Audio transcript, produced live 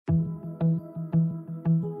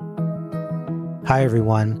Hi,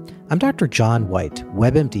 everyone. I'm Dr. John White,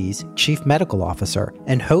 WebMD's Chief Medical Officer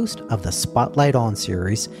and host of the Spotlight On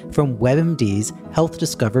series from WebMD's Health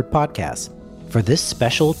Discovered podcast. For this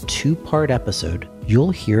special two-part episode,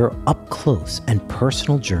 you'll hear up close and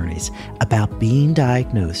personal journeys about being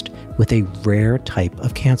diagnosed with a rare type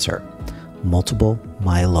of cancer, multiple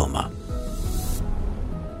myeloma.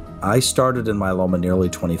 I started in myeloma nearly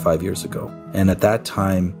 25 years ago. And at that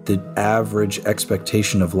time, the average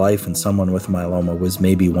expectation of life in someone with myeloma was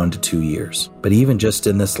maybe 1 to 2 years. But even just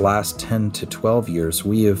in this last 10 to 12 years,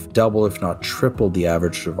 we have doubled, if not tripled, the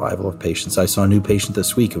average survival of patients. I saw a new patient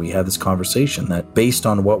this week, and we had this conversation that based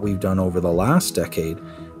on what we've done over the last decade,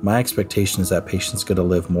 my expectation is that patient's going to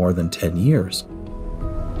live more than 10 years.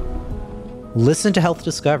 Listen to Health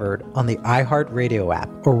Discovered on the iHeartRadio app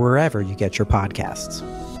or wherever you get your podcasts.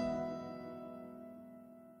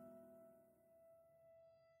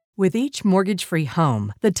 With each mortgage-free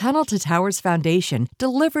home, the Tunnel to Towers Foundation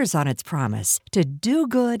delivers on its promise to do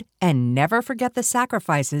good and never forget the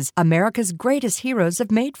sacrifices America's greatest heroes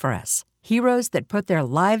have made for us. Heroes that put their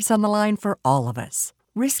lives on the line for all of us,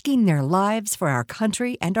 risking their lives for our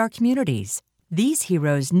country and our communities. These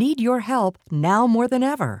heroes need your help now more than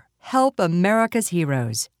ever. Help America's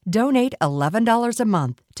heroes. Donate $11 a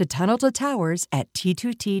month to Tunnel to Towers at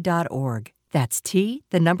T2T.org. That's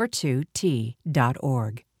T2T.org.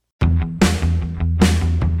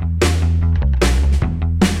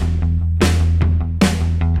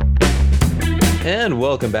 And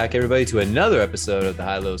welcome back, everybody, to another episode of the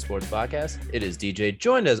High Low Sports Podcast. It is DJ,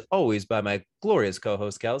 joined as always by my glorious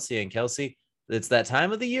co-host Kelsey. And Kelsey, it's that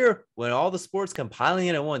time of the year when all the sports come piling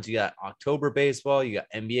in at once. You got October baseball, you got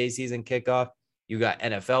NBA season kickoff, you got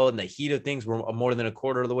NFL in the heat of things. We're more than a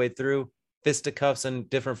quarter of the way through. Fisticuffs and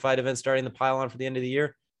different fight events starting to pile on for the end of the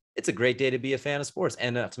year. It's a great day to be a fan of sports,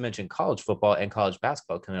 and not to mention college football and college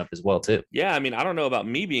basketball coming up as well, too. Yeah, I mean, I don't know about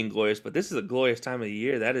me being glorious, but this is a glorious time of the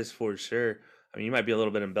year. That is for sure. I mean, you might be a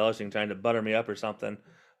little bit embellishing, trying to butter me up or something.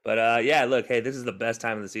 But yeah, look, hey, this is the best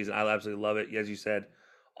time of the season. I absolutely love it. As you said,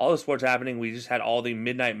 all the sports happening. We just had all the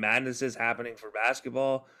Midnight Madnesses happening for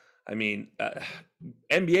basketball. I mean,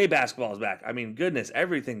 NBA basketball is back. I mean, goodness,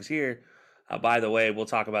 everything's here. By the way, we'll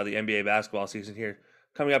talk about the NBA basketball season here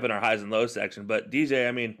coming up in our highs and lows section. But DJ,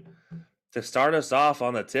 I mean, to start us off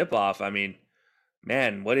on the tip-off, I mean,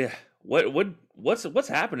 man, what's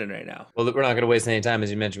happening right now? Well, we're not going to waste any time.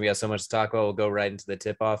 As you mentioned, we got so much to talk about. We'll go right into the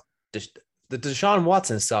tip-off. The Deshaun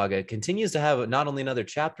Watson saga continues to have not only another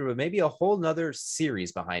chapter, but maybe a whole nother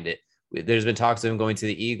series behind it. There's been talks of him going to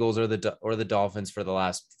the Eagles or the Dolphins for the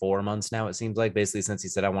last 4 months now, it seems like, basically since he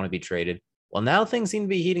said, I want to be traded. Well, now things seem to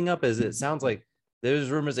be heating up, as it sounds like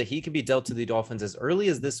there's rumors that he could be dealt to the Dolphins as early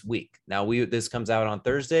as this week. Now, this comes out on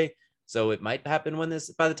Thursday, so it might happen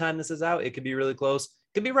by the time this is out. It could be really close.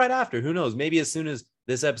 It could be right after. Who knows? Maybe as soon as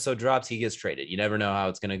this episode drops, he gets traded. You never know how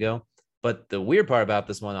it's going to go. But the weird part about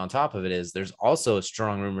this one on top of it is there's also a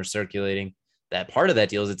strong rumor circulating that part of that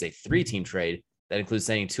deal is it's a 3-team trade that includes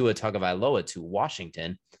sending Tua Tagovailoa to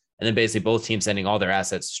Washington, and then basically both teams sending all their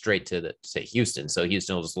assets straight to Houston. So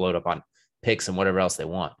Houston will just load up on picks and whatever else they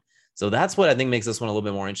want. So that's what I think makes this one a little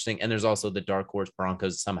bit more interesting. And there's also the dark horse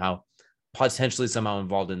Broncos potentially somehow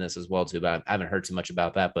involved in this as well too, but I haven't heard too much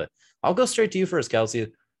about that. But I'll go straight to you first, Kelsey.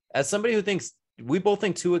 As somebody who thinks we both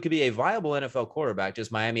think Tua could be a viable NFL quarterback,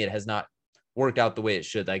 just Miami, it has not worked out the way it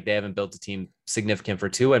should. Like, they haven't built a team significant for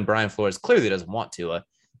Tua, and Brian Flores clearly doesn't want Tua.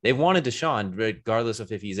 They've wanted Deshaun, regardless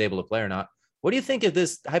of if he's able to play or not. What do you think if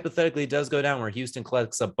this hypothetically does go down, where Houston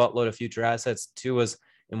collects a buttload of future assets, Tua's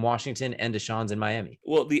in Washington and Deshaun's in Miami?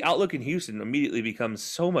 Well, the outlook in Houston immediately becomes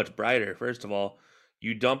so much brighter. First of all,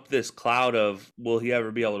 you dump this cloud of will he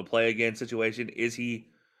ever be able to play again situation.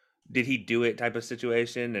 Did he do it type of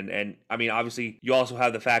situation? And I mean, obviously you also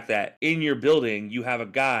have the fact that in your building, you have a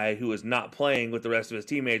guy who is not playing with the rest of his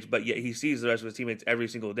teammates, but yet he sees the rest of his teammates every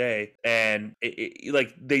single day, and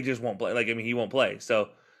like they just won't play. Like, I mean, he won't play. So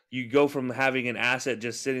you go from having an asset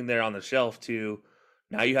just sitting there on the shelf to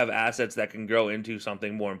now you have assets that can grow into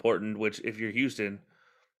something more important, which if you're Houston,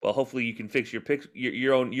 well, hopefully you can fix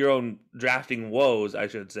your own drafting woes, I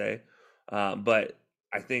should say. But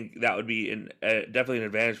I think that would be definitely an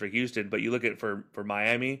advantage for Houston. But you look at for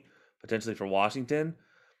Miami, potentially for Washington,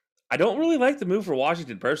 I don't really like the move for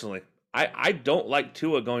Washington personally. I don't like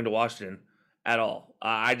Tua going to Washington at all.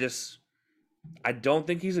 I don't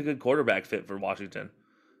think he's a good quarterback fit for Washington.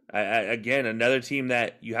 Again, another team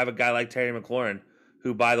that you have a guy like Terry McLaurin,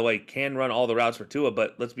 who, by the way, can run all the routes for Tua,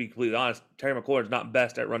 but let's be completely honest, Terry McLaurin's not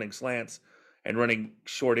best at running slants and running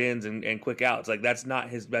short ends and quick outs. Like, that's not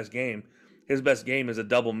his best game. His best game is a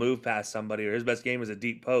double move past somebody, or his best game is a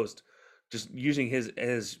deep post. just using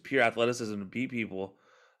his pure athleticism to beat people.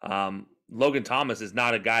 Logan Thomas is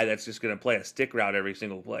not a guy that's just going to play a stick route every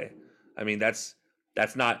single play. I mean, that's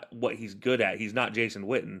not what he's good at. He's not Jason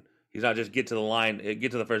Witten. He's not just get to the line,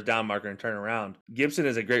 get to the first down marker and turn around. Gibson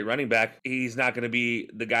is a great running back. He's not going to be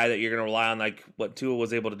the guy that you're going to rely on like what Tua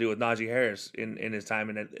was able to do with Najee Harris in his time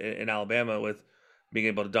in Alabama with being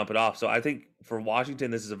able to dump it off. So I think for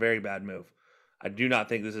Washington, this is a very bad move. I do not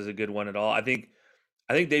think this is a good one at all. I think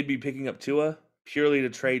they'd be picking up Tua purely to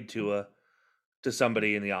trade Tua to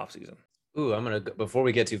somebody in the offseason. Ooh, before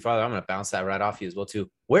we get too far, I'm gonna bounce that right off you as well too.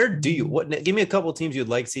 Give me a couple of teams you'd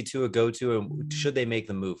like to see Tua go to, and should they make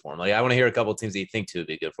the move for him? Like, I want to hear a couple of teams that you think Tua would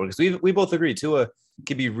be good for, because we both agree Tua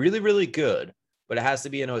could be really, really good, but it has to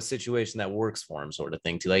be in a situation that works for him, sort of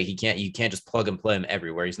thing too. Like, you can't just plug and play him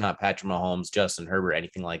everywhere. He's not Patrick Mahomes, Justin Herbert,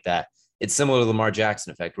 anything like that. It's similar to the Lamar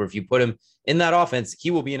Jackson effect, where if you put him in that offense,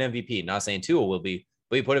 he will be an MVP. Not saying Tua will be,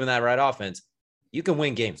 but you put him in that right offense, you can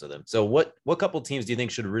win games with him. So what couple teams do you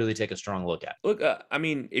think should really take a strong look at? Look, I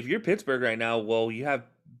mean, if you're Pittsburgh right now, well, you have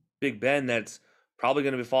Big Ben that's probably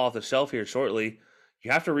going to fall off the shelf here shortly.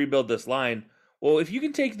 You have to rebuild this line. Well, if you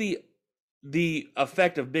can take the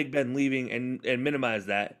effect of Big Ben leaving and minimize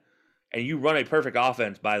that, and you run a perfect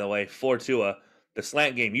offense, by the way, for Tua, the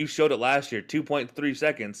slant game, you showed it last year, 2.3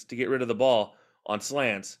 seconds to get rid of the ball on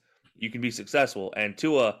slants. You can be successful. And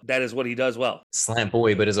Tua, that is what he does well. Slant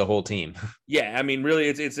boy, but as a whole team. Yeah, I mean, really,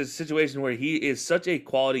 it's a situation where he is such a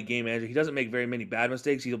quality game manager. He doesn't make very many bad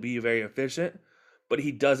mistakes. He'll be very efficient, but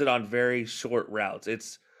he does it on very short routes.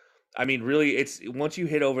 It's once you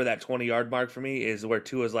hit over that 20-yard mark for me is where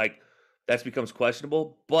Tua's like, that becomes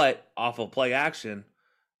questionable. But off of play action,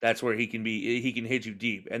 that's where he can hit you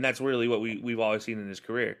deep. And that's really what we've always seen in his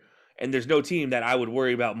career. And there's no team that I would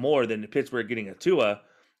worry about more than Pittsburgh getting a Tua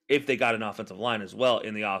if they got an offensive line as well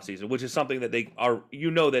in the offseason, which is something that they are,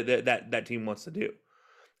 that team wants to do.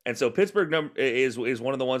 And so Pittsburgh is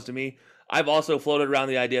one of the ones to me. I've also floated around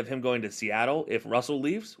the idea of him going to Seattle if Russell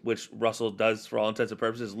leaves, which Russell does for all intents and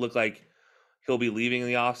purposes look like he'll be leaving in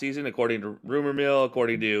the offseason, according to rumor mill,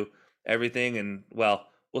 according to everything. And well,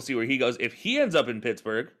 we'll see where he goes. If he ends up in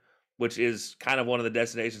Pittsburgh, which is kind of one of the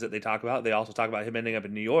destinations that they talk about, they also talk about him ending up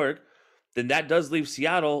in New York, then that does leave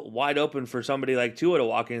Seattle wide open for somebody like Tua to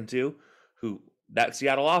walk into, who that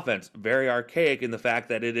Seattle offense, very archaic in the fact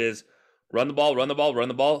that it is run the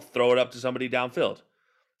ball, throw it up to somebody downfield.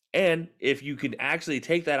 And if you can actually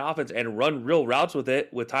take that offense and run real routes with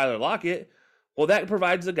it with Tyler Lockett, well, that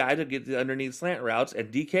provides a guy to get the underneath slant routes,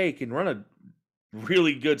 and DK can run a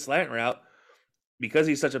really good slant route because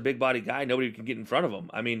he's such a big body guy, nobody can get in front of him.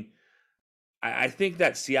 I mean, I think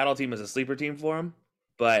that Seattle team is a sleeper team for him,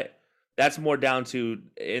 but that's more down to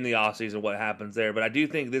in the offseason what happens there. But I do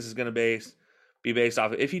think this is going to be based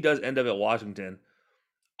off, if he does end up at Washington,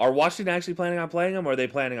 are Washington actually planning on playing him, or are they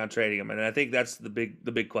planning on trading him? And I think that's the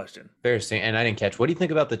big question. Fair to say, and I didn't catch. What do you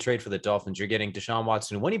think about the trade for the Dolphins? You're getting Deshaun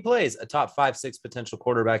Watson, when he plays, a top 5-6 potential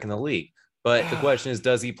quarterback in the league. But the question is,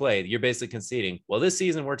 does he play? You're basically conceding, well, this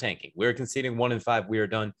season we're tanking. We're conceding 1-5. We are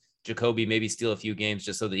done. Jacoby maybe steal a few games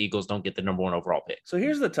just so the Eagles don't get the number 1 overall pick. So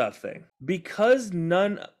here's the tough thing. Because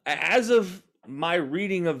as of my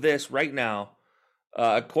reading of this right now,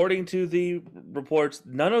 according to the reports,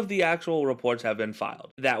 none of the actual reports have been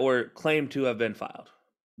filed that were claimed to have been filed.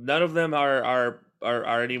 None of them are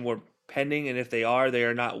any more pending, and if they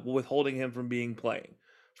are not withholding him from playing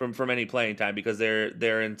from any playing time because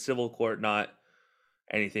they're in civil court, not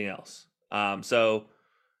anything else. So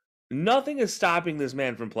nothing is stopping this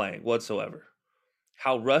man from playing whatsoever.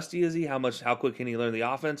 How rusty is he? How quick can he learn the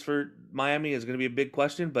offense for Miami is going to be a big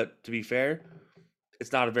question. But to be fair,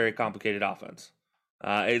 it's not a very complicated offense.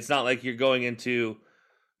 It's not like you're going into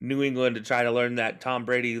New England to try to learn that Tom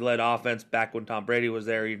Brady-led offense back when Tom Brady was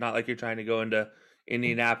there. You're not like you're trying to go into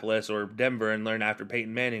Indianapolis or Denver and learn after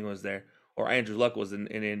Peyton Manning was there or Andrew Luck was in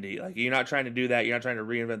Indy. Like, you're not trying to do that. You're not trying to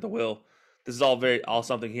reinvent the wheel. This is all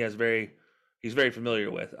something he's very familiar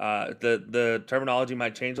with. The terminology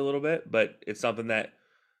might change a little bit, but it's something that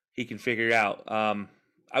he can figure out.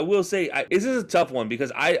 I will say this is a tough one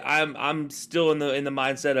because I'm still in the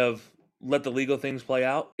mindset of let the legal things play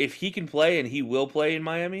out. If he can play, and he will play in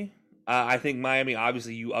Miami, I think Miami,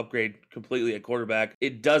 obviously you upgrade completely at quarterback.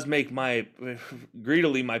 It does make my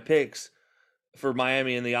picks for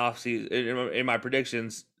Miami in the offseason, in my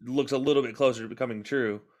predictions, looks a little bit closer to becoming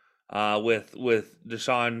true with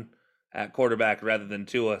Deshaun at quarterback rather than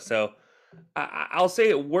Tua. So I'll say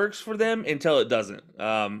it works for them until it doesn't.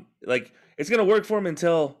 It's going to work for them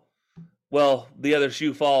until well, the other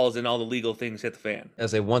shoe falls and all the legal things hit the fan. I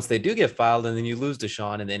say once they do get filed and then you lose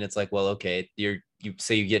Deshaun, and then it's like, well, okay, you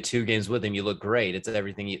say you get 2 games with him, you look great. It's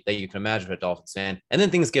everything that you can imagine for a Dolphins fan. And then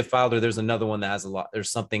things get filed, or there's another one that has a lot. There's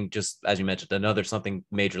something, just as you mentioned, something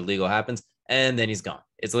major legal happens, and then he's gone.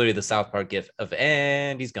 It's literally the South Park gif of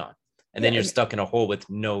and he's gone, and then you're stuck in a hole with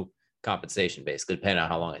no compensation, basically, depending on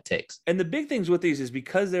how long it takes. And the big things with these is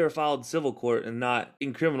because they were filed in civil court and not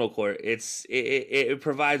in criminal court, it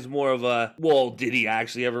provides more of a, well, did he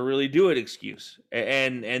actually ever really do it excuse?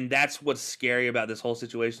 And that's what's scary about this whole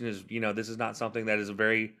situation is, this is not something that is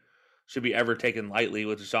should be ever taken lightly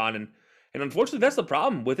with Deshaun. And unfortunately, that's the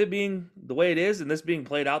problem with it being the way it is and this being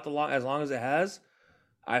played out as long as it has.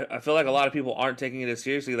 I feel like a lot of people aren't taking it as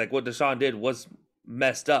seriously. Like what Deshaun did was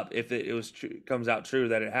messed up if it was comes out true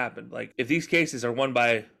that it happened. Like if these cases are won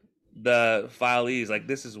by the filees, like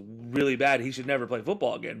this is really bad. He should never play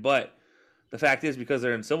football again. But the fact is, because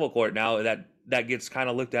they're in civil court now, that gets kind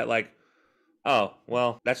of looked at like, oh,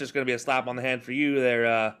 well, that's just going to be a slap on the hand for you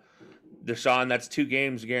there, Deshaun. That's 2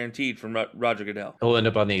 games guaranteed from Roger Goodell. He'll end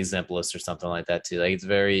up on the exempt list or something like that too. Like it's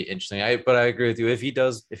very interesting. But I agree with you. If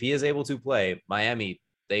he is able to play, Miami,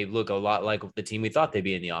 they look a lot like the team we thought they'd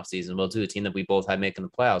be in the offseason. Well, to a team that we both had making the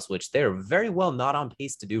playoffs, which they're very well not on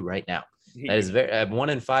pace to do right now. That is very at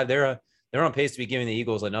 1-5. They're on pace to be giving the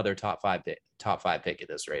Eagles another top five pick at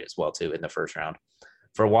this rate as well too in the first round.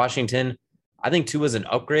 For Washington, I think Tua's an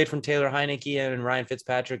upgrade from Taylor Heineke and Ryan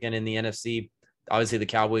Fitzpatrick. And in the NFC, obviously the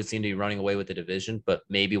Cowboys seem to be running away with the division, but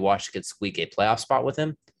maybe Washington could squeak a playoff spot with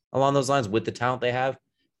him along those lines with the talent they have.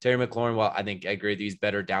 Terry McLaurin, well, I think I agree with you, he's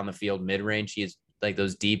better down the field mid-range. He is like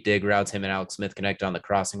those deep dig routes, him and Alex Smith connect on the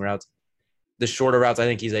crossing routes. The shorter routes, I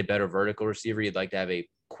think he's a better vertical receiver. You'd like to have a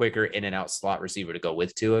quicker in and out slot receiver to go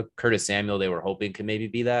with Tua. Curtis Samuel, they were hoping could maybe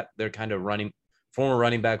be that. They're kind of former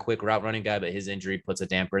running back, quick route running guy, but his injury puts a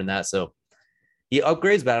damper in that. So he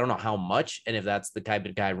upgrades, but I don't know how much. And if that's the type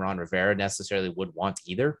of guy Ron Rivera necessarily would want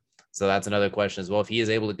either. So that's another question as well. If he is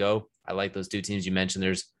able to go, I like those 2 teams you mentioned.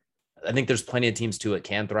 I think there's plenty of teams Tua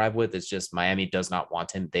can thrive with. It's just Miami does not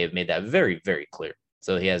want him. They have made that very, very clear.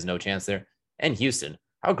 So he has no chance there. And Houston,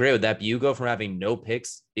 how great would that be? You go from having no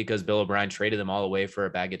picks because Bill O'Brien traded them all away for a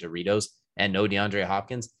bag of Doritos and no DeAndre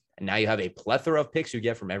Hopkins. And now you have a plethora of picks you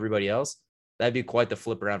get from everybody else. That'd be quite the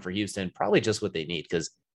flip around for Houston. Probably just what they need because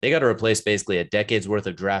they got to replace basically a decade's worth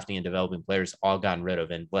of drafting and developing players all gotten rid of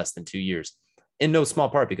in less than 2 years. In no small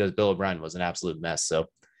part because Bill O'Brien was an absolute mess. So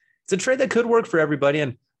it's a trade that could work for everybody.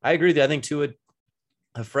 And I agree with you. I think Tua,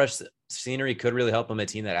 a fresh scenery could really help him, a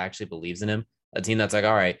team that actually believes in him, a team that's like,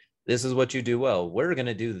 all right, this is what you do well. We're going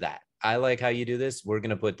to do that. I like how you do this. We're going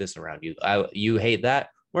to put this around you. You hate that.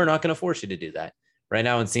 We're not going to force you to do that. Right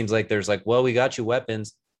now, it seems like there's like, well, we got you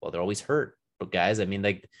weapons. Well, they're always hurt. But guys, I mean,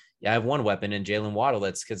 like, yeah, I have one weapon in Jalen Waddle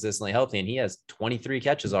that's consistently healthy, and he has 23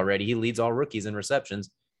 catches already. He leads all rookies in receptions.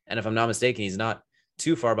 And if I'm not mistaken, he's not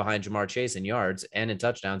too far behind Jamar Chase in yards and in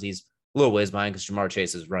touchdowns. He's a little ways behind because Jamar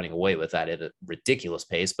Chase is running away with that at a ridiculous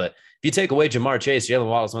pace. But if you take away Jamar Chase, Jalen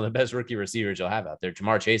Waddle is one of the best rookie receivers you'll have out there.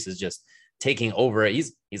 Jamar Chase is just taking over.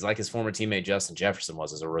 He's like his former teammate Justin Jefferson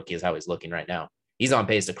was as a rookie, is how he's looking right now. He's on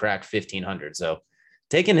pace to crack 1,500. So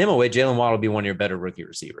taking him away, Jalen Waddle will be one of your better rookie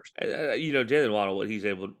receivers. Jalen Waddle, what he's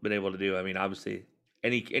been able to do. I mean, obviously,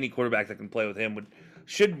 any quarterback that can play with him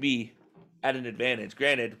should be at an advantage.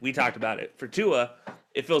 Granted, we talked about it. For Tua,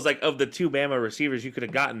 it feels like of the 2 Bama receivers you could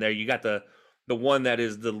have gotten there, you got the one that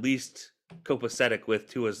is the least copacetic with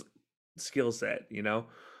Tua's skill set,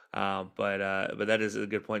 But that is a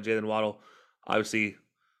good point. Jalen Waddle, obviously,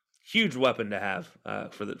 huge weapon to have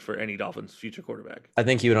for any Dolphins future quarterback. I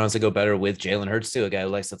think he would honestly go better with Jalen Hurts too, a guy who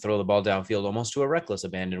likes to throw the ball downfield almost to a reckless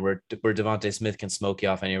abandon where Devontae Smith can smoke you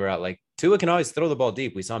off anywhere out. Like Tua can always throw the ball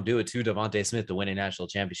deep. We saw him do it to Devontae Smith to win a national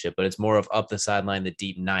championship, but it's more of up the sideline, the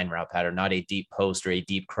deep 9 route pattern, not a deep post or a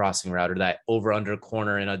deep crossing route or that over under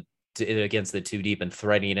corner against the 2 deep and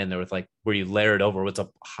threading it in there with like where you layer it over with a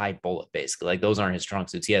high bullet basically. Like those aren't his strong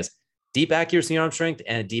suits. He has deep accuracy arm strength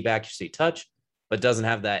and a deep accuracy touch, but doesn't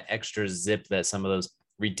have that extra zip that some of those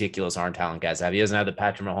ridiculous arm talent guys have. He doesn't have the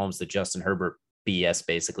Patrick Mahomes, the Justin Herbert BS.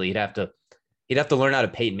 Basically, he'd have to learn how to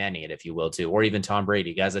Peyton Manning it, if you will, too, or even Tom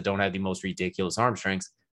Brady, guys that don't have the most ridiculous arm strengths,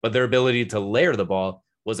 but their ability to layer the ball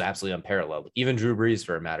was absolutely unparalleled. Even Drew Brees,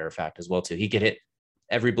 for a matter of fact, as well, too. He could hit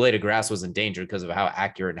every blade of grass was in danger because of how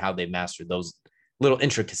accurate and how they mastered those little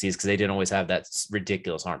intricacies because they didn't always have that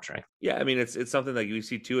ridiculous arm strength. Yeah, I mean, it's something that you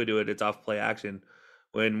see Tua do it. It's off play action.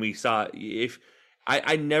 When we saw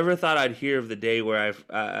I never thought I'd hear of the day where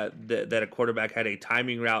that a quarterback had a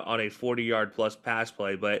timing route on a 40-yard plus pass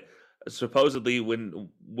play, but supposedly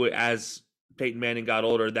as Peyton Manning got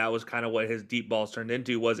older, that was kind of what his deep balls turned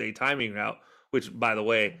into, was a timing route, which, by the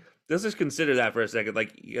way, let's just consider that for a second.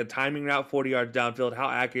 Like a timing route, 40 yards downfield, how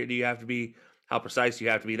accurate do you have to be? How precise do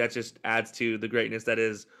you have to be? That just adds to the greatness that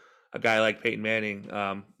is a guy like Peyton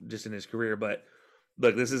Manning, just in his career. But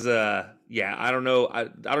look, this is I don't know. I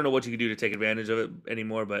don't know what you can do to take advantage of it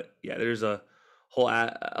anymore, but yeah, there's a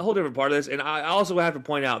whole different part of this. And I also have to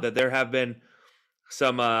point out that there have been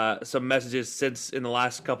some messages since in the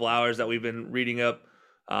last couple hours that we've been reading up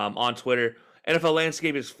on Twitter. NFL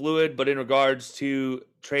landscape is fluid, but in regards to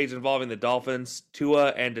trades involving the Dolphins,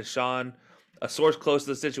 Tua and Deshaun, a source close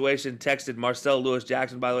to the situation texted Marcel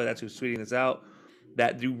Lewis-Jackson, by the way, that's who's tweeting this out,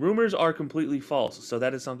 that the rumors are completely false. So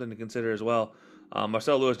that is something to consider as well.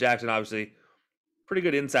 Marcel Lewis-Jackson, obviously, pretty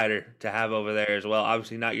good insider to have over there as well.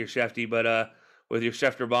 Obviously not your Shefty, but with your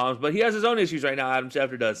Schefter bombs. But he has his own issues right now, Adam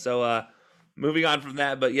Schefter does. So moving on from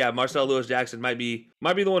that, but yeah, Marcel Lewis-Jackson might be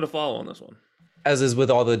the one to follow on this one. As is with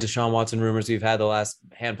all the Deshaun Watson rumors we've had the last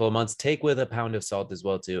handful of months, take with a pound of salt as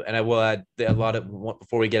well too. And I will add a lot of,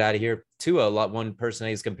 before we get out of here, one person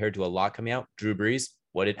he's compared to a lot coming out, Drew Brees.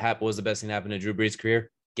 What was the best thing that happened to Drew Brees' career?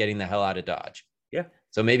 Getting the hell out of Dodge. Yeah.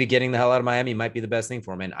 So maybe getting the hell out of Miami might be the best thing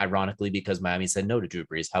for him. And ironically, because Miami said no to Drew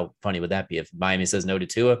Brees, how funny would that be if Miami says no to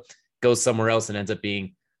Tua, goes somewhere else and ends up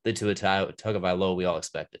being the Tua Tagovailoa we all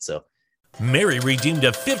expected. So Mary redeemed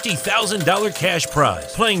a $50,000 cash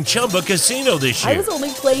prize playing Chumba Casino this year. I was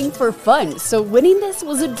only playing for fun, so winning this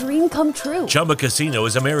was a dream come true. Chumba Casino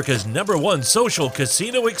is America's #1 social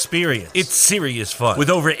casino experience. It's serious fun. With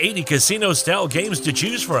over 80 casino-style games to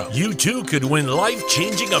choose from, you too could win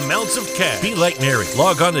life-changing amounts of cash. Be like Mary.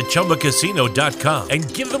 Log on to ChumbaCasino.com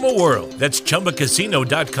and give them a whirl. That's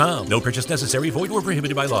ChumbaCasino.com. No purchase necessary. Void where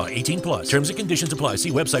prohibited by law. 18+. Terms and conditions apply.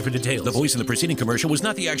 See website for details. The voice in the preceding commercial was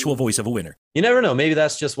not the actual voice of a winner. You never know. Maybe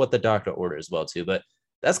that's just what the doctor orders as well too. But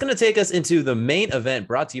that's going to take us into the main event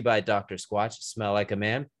brought to you by Dr. Squatch. Smell like a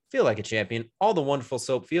man, feel like a champion. All the wonderful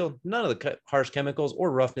soap feel, none of the harsh chemicals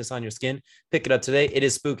or roughness on your skin. Pick it up today. It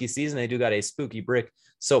is spooky season. They do got a spooky brick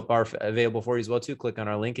soap bar available for you as well too. Click on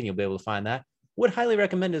our link and you'll be able to find that. Would highly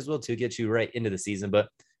recommend as well to get you right into the season. But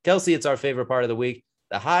Kelsey, it's our favorite part of the week,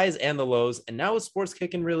 the highs and the lows. And now with sports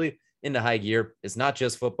kicking really into high gear, it's not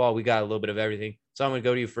just football. We got a little bit of everything. So I'm going to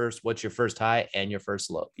go to you first. What's your first high and your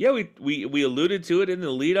first low? Yeah, we alluded to it in the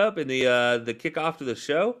lead up in the kickoff to the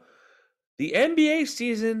show. The NBA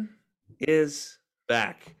season is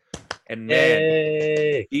back, and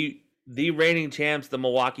man, the reigning champs, the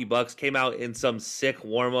Milwaukee Bucks, came out in some sick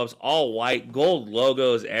warm-ups, all white, gold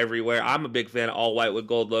logos everywhere. I'm a big fan of all white with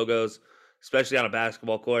gold logos, especially on a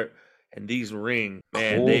basketball court. And these ring,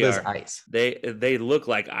 man, cold they as are ice. They look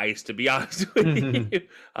like ice, to be honest with you.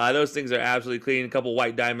 Those things are absolutely clean. A couple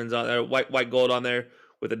white diamonds on there, white gold on there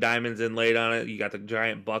with the diamonds inlaid on it. You got the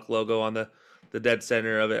giant Buck logo on the dead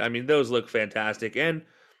center of it. I mean, those look fantastic. And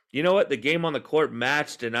you know what? The game on the court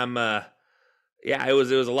matched, and it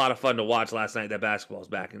was a lot of fun to watch last night. That basketball's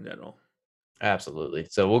back in general. Absolutely.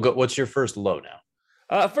 So we'll go. What's your first low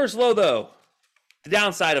now? First low though, the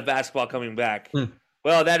downside of basketball coming back.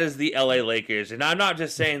 Well, that is the LA Lakers. And I'm not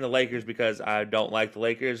just saying the Lakers because I don't like the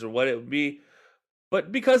Lakers or what it would be,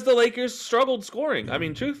 but because the Lakers struggled scoring. I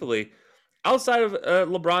mean, truthfully, outside of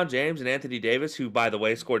LeBron James and Anthony Davis, who, by the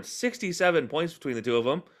way, scored 67 points between the two of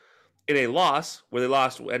them in a loss where they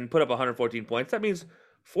lost and put up 114 points, that means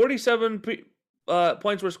 47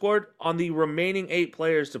 points were scored on the remaining 8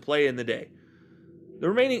 players to play in the day. The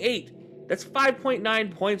remaining 8, that's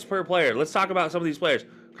 5.9 points per player. Let's talk about some of these players.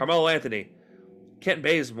 Carmelo Anthony, Kent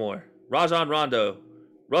Bazemore, Rajon Rondo,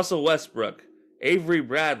 Russell Westbrook, Avery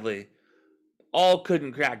Bradley, all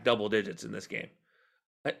couldn't crack double digits in this game.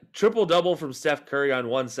 Triple-double from Steph Curry on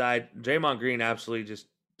one side. Draymond Green absolutely just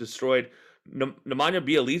destroyed. Nemanja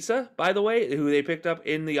Bjelica, by the way, who they picked up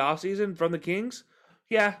in the offseason from the Kings,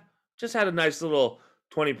 just had a nice little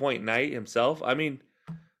 20-point night himself. I mean,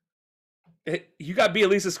 you got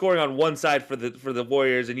Bjelica scoring on one side for the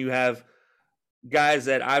Warriors, and you have guys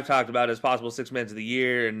that I've talked about as possible 6 men of the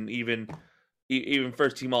year, and even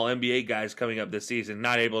first team all NBA guys coming up this season,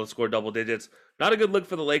 not able to score double digits. Not a good look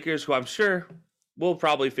for the Lakers, who I'm sure will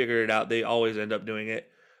probably figure it out. They always end up doing it.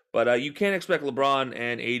 But you can't expect LeBron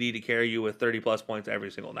and AD to carry you with 30-plus points every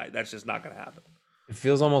single night. That's just not going to happen. It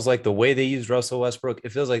feels almost like the way they use Russell Westbrook,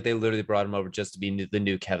 it feels like they literally brought him over just to be the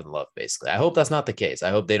new Kevin Love, basically. I hope that's not the case.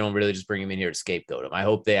 I hope they don't really just bring him in here to scapegoat him. I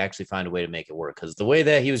hope they actually find a way to make it work, because the way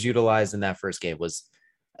that he was utilized in that first game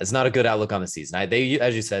it's not a good outlook on the season. They,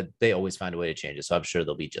 as you said, they always find a way to change it, so I'm sure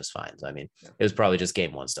they'll be just fine. So, I mean, it was probably just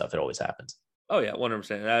game one stuff. It always happens. Oh, yeah,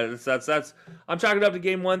 100%. That's I'm chalking it up to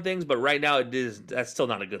game one things, but right now that's still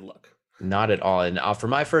not a good look. Not at all. And for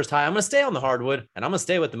my first high, I'm going to stay on the hardwood, and I'm going to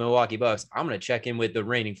stay with the Milwaukee Bucks. I'm going to check in with the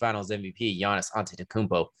reigning Finals MVP, Giannis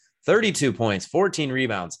Antetokounmpo. 32 points, 14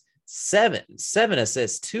 rebounds, seven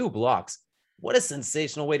assists, 2 blocks. What a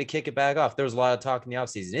sensational way to kick it back off. There was a lot of talk in the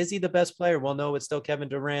offseason. Is he the best player? Well, no, it's still Kevin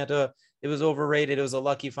Durant. It was overrated. It was a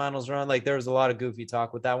lucky finals run. Like, there was a lot of goofy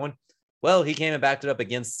talk with that one. Well, he came and backed it up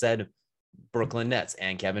against said Brooklyn Nets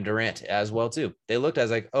and Kevin Durant as well, too. They looked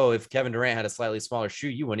as like, oh, if Kevin Durant had a slightly smaller shoe,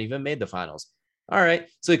 you wouldn't even made the finals. All right.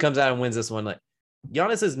 So he comes out and wins this one. Like,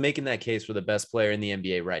 Giannis is making that case for the best player in the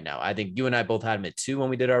NBA right now. I think you and I both had him at 2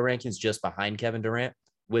 when we did our rankings, just behind Kevin Durant,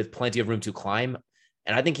 with plenty of room to climb.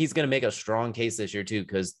 And I think he's going to make a strong case this year, too,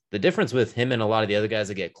 because the difference with him and a lot of the other guys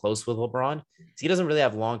that get close with LeBron is he doesn't really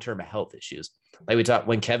have long-term health issues. Like we talked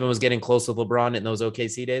when Kevin was getting close with LeBron in those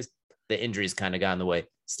OKC days, the injuries kind of got in the way.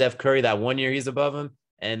 Steph Curry, that 1 year he's above him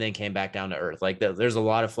and then came back down to earth. Like there's a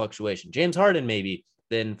lot of fluctuation. James Harden maybe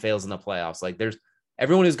then fails in the playoffs. Like there's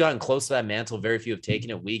everyone who's gotten close to that mantle. Very few have taken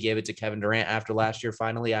it. We gave it to Kevin Durant after last year,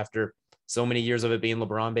 finally, after so many years of it being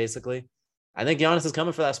LeBron, basically. I think Giannis is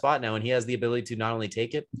coming for that spot now, and he has the ability to not only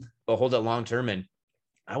take it, but hold it long term. And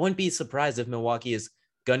I wouldn't be surprised if Milwaukee is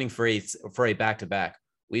gunning for a back-to-back.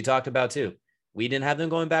 We talked about too. We didn't have them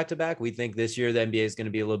going back-to-back. We think this year the NBA is going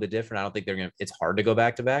to be a little bit different. I don't think it's hard to go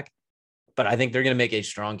back-to-back, but I think they're going to make a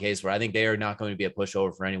strong case where I think they are not going to be a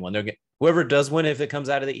pushover for anyone. Whoever does win, if it comes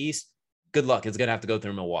out of the East, good luck. It's going to have to go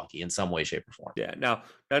through Milwaukee in some way, shape, or form. Yeah. Now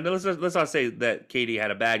let's not say that KD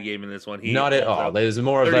had a bad game in this one. Not at all. It was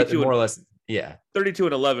more or less. Yeah.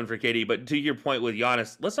 32-11 for KD. But to your point with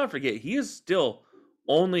Giannis, let's not forget, he is still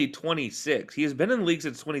only 26. He has been in the league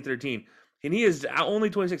since 2013, and he is only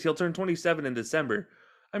 26. He'll turn 27 in December.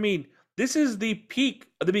 I mean, this is the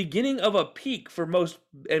beginning of a peak for most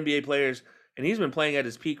NBA players, and he's been playing at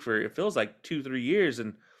his peak for, it feels like 2-3 years.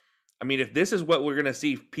 And I mean, if this is what we're going to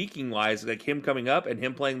see peaking wise, like him coming up and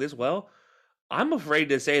him playing this well, I'm afraid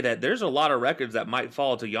to say that there's a lot of records that might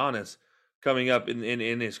fall to Giannis coming up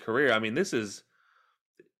in his career. I mean, this is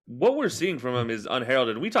what we're seeing from him is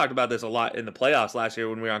unheralded. We talked about this a lot in the playoffs last year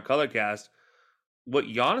when we were on Colorcast. What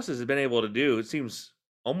Giannis has been able to do, it seems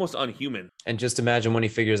almost unhuman. And just imagine when he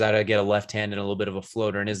figures out how to get a left hand and a little bit of a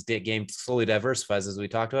floater, and his game slowly diversifies, as we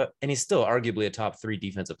talked about. And he's still arguably a top 3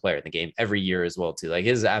 defensive player in the game every year as well, too. Like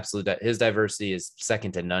his diversity is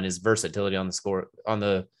second to none. His versatility on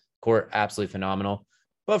the court, absolutely phenomenal.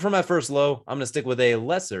 But for my first low, I'm going to stick with a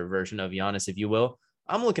lesser version of Giannis, if you will.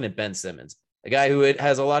 I'm looking at Ben Simmons, a guy who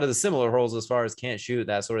has a lot of the similar holes as far as can't shoot,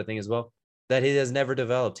 that sort of thing as well, that he has never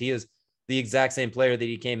developed. He is the exact same player that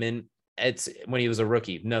he came in when he was a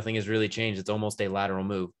rookie. Nothing has really changed. It's almost a lateral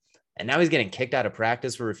move. And now he's getting kicked out of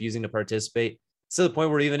practice for refusing to participate, to the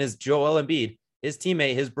point where even his Joel Embiid, his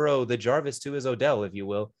teammate, his bro, the Jarvis to his Odell, if you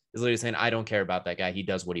will, is literally saying, I don't care about that guy. He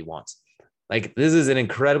does what he wants. Like, this is an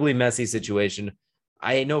incredibly messy situation.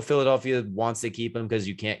 I know Philadelphia wants to keep him because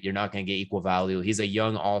you're not going to get equal value. He's a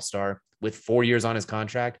young all-star with 4 years on his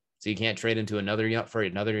contract. So you can't trade into another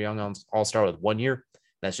young all-star with 1 year.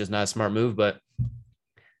 That's just not a smart move. But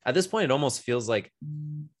at this point, it almost feels like,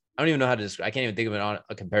 I don't even know how to describe. I can't even think of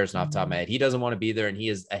a comparison off the top of my head. He doesn't want to be there, and he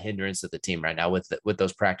is a hindrance to the team right now with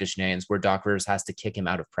those practice shenanigans where Doc Rivers has to kick him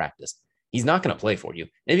out of practice. He's not going to play for you.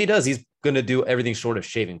 And if he does, he's going to do everything short of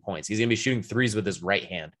shaving points. He's going to be shooting threes with his right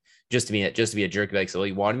hand just to be a jerk. Like, so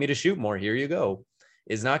you wanted me to shoot more. Here you go.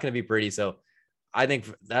 It's not going to be pretty. So I think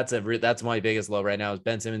that's my biggest low right now is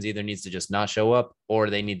Ben Simmons either needs to just not show up, or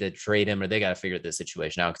they need to trade him, or they got to figure this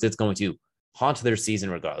situation out because it's going to haunt their season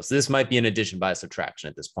regardless. This might be an addition by subtraction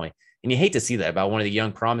at this point. And you hate to see that about one of the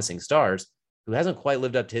young promising stars who hasn't quite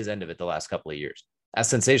lived up to his end of it the last couple of years. As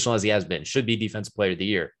sensational as he has been, should be defensive player of the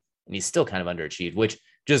year. And he's still kind of underachieved, which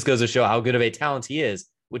just goes to show how good of a talent he is,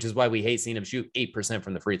 which is why we hate seeing him shoot 8%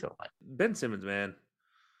 from the free throw line. Ben Simmons, man.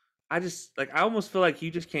 I almost feel like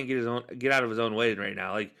he just can't get out of his own way right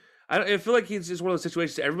now. Like, I feel like he's just one of those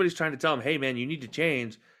situations everybody's trying to tell him, hey man, you need to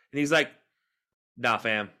change. And he's like, nah,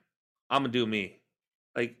 fam, I'm gonna do me.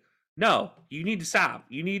 Like, no, you need to stop.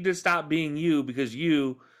 You need to stop being you because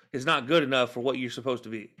you is not good enough for what you're supposed to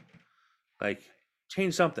be. Like,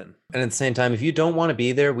 change something. And at the same time, if you don't want to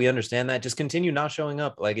be there, we understand that. Just continue not showing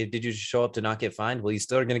up. Like, did you show up to not get fined? Well, you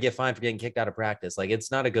still are going to get fined for getting kicked out of practice. Like, it's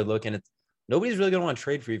not a good look. And nobody's really going to want to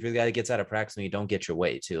trade for you if you're the guy that gets out of practice and you don't get your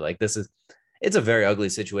way too. Like, it's a very ugly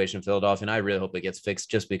situation in Philadelphia. And I really hope it gets fixed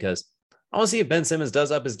just because I want to see if Ben Simmons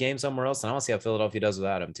does up his game somewhere else. And I want to see how Philadelphia does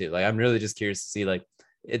without him too. Like, I'm really just curious to see, like,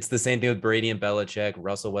 it's the same thing with Brady and Belichick,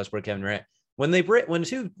 Russell Westbrook, Kevin Durant. When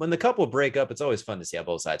the couple break up, it's always fun to see how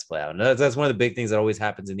both sides play out. And that's one of the big things that always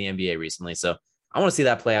happens in the NBA recently. So I want to see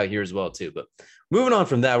that play out here as well too. But moving on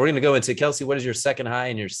from that, we're going to go into Kelsey. What is your second high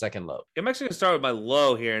and your second low? I'm actually going to start with my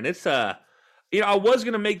low here, and it's I was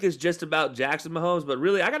going to make this just about Jackson Mahomes, but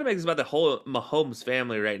really I got to make this about the whole Mahomes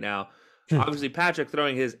family right now. Obviously, Patrick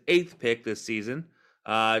throwing his 8th pick this season,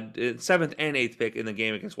 7th and 8th pick in the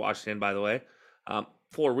game against Washington, by the way.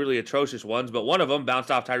 4 really atrocious ones, but one of them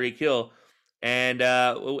bounced off Tyreek Hill and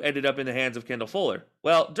ended up in the hands of Kendall Fuller.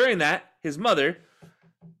 Well, during that, his mother,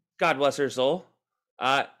 God bless her soul,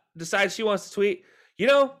 decides she wants to tweet,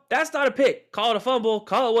 that's not a pick. Call it a fumble.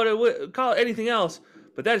 Call it anything else,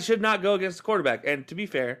 but that should not go against the quarterback. And to be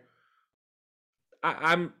fair,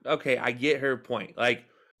 I'm okay. I get her point. Like,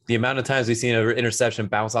 the amount of times we've seen an interception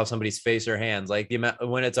bounce off somebody's face or hands, like the amount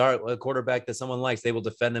when it's a quarterback that someone likes, they will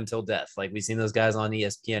defend them till death. Like we've seen those guys on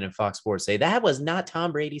ESPN and Fox Sports say that was not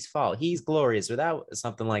Tom Brady's fault. He's glorious, or that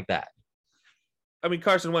something like that. I mean,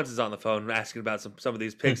 Carson Wentz is on the phone asking about some of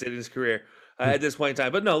these picks in his career at this point in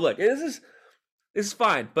time. But no, look, this is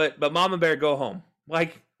fine. But Mama Bear, go home.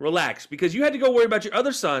 Like, relax, because you had to go worry about your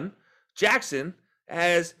other son, Jackson,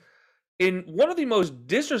 as in one of the most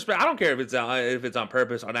disrespectful. I don't care if it's on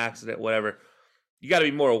purpose, on accident, whatever. You got to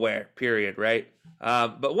be more aware, period, right?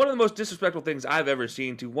 But one of the most disrespectful things I've ever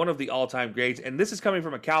seen to one of the all-time greats, and this is coming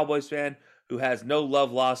from a Cowboys fan who has no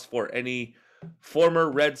love lost for any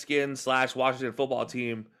former Redskins / Washington football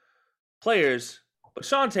team players, but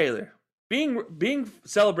Sean Taylor being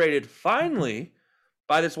celebrated finally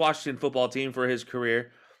by this Washington football team for his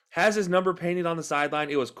career, has his number painted on the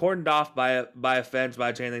sideline. It was cordoned off by a fence, by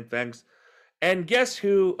a chain link fence. And guess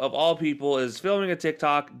who, of all people, is filming a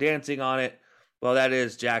TikTok, dancing on it? Well, that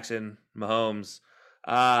is Jackson Mahomes.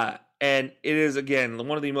 And it is, again,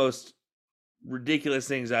 one of the most ridiculous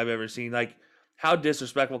things I've ever seen. Like, how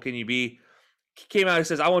disrespectful can you be? He came out and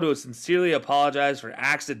says, I want to sincerely apologize for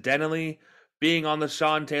accidentally being on the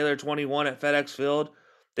Sean Taylor 21 at FedEx Field.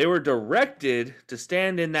 They were directed to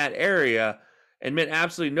stand in that area and meant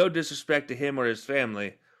absolutely no disrespect to him or his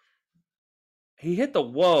family. He hit the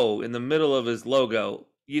whoa in the middle of his logo.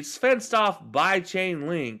 It's fenced off by chain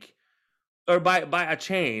link, or by a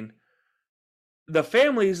chain. The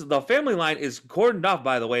family line is cordoned off,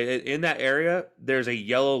 by the way. In that area, there's a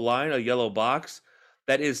yellow line, a yellow box,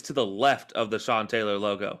 that is to the left of the Sean Taylor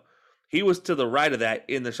logo. He was to the right of that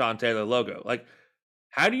in the Sean Taylor logo. Like,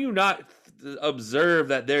 how do you not observe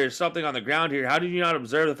that there's something on the ground here? How do you not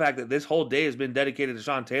observe the fact that this whole day has been dedicated to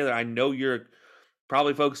Sean Taylor? I know you're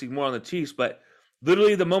probably focusing more on the Chiefs, but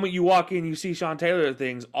literally the moment you walk in, you see Sean Taylor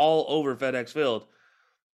things all over FedEx Field,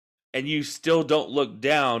 and you still don't look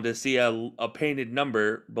down to see a painted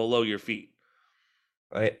number below your feet.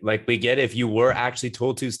 Right? Like, we get if you were actually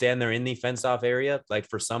told to stand there in the fenced off area, like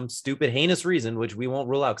for some stupid, heinous reason, which we won't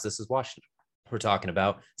rule out because this is Washington we're talking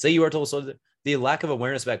about. Say you are told, so the lack of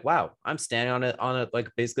awareness, like, wow, I'm standing on a like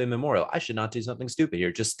basically a memorial. I should not do something stupid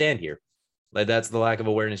here. Just stand here. Like, that's the lack of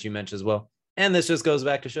awareness you mentioned as well. And this just goes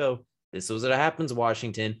back to show this is what happens,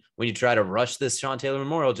 Washington, when you try to rush this Sean Taylor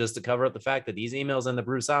memorial just to cover up the fact that these emails and the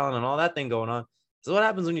Bruce Allen and all that thing going on. So what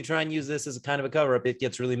happens when you try and use this as a kind of a cover up? It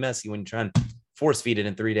gets really messy when you try and force feed it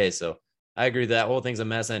in 3 days. So I agree that whole thing's a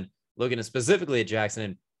mess. And looking specifically at Jackson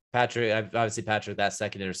and Patrick, obviously Patrick, that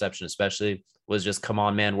second interception especially was just come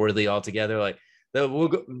on, man, worthy altogether. Like, we'll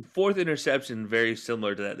go. Fourth interception, very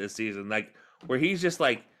similar to that this season, like where he's just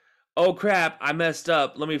like, oh crap, I messed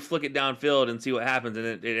up. Let me flick it downfield and see what happens, and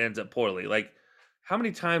it ends up poorly. Like, how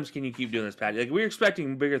many times can you keep doing this, Pat? Like, we're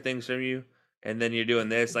expecting bigger things from you, and then you're doing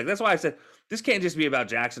this. Like, that's why I said this can't just be about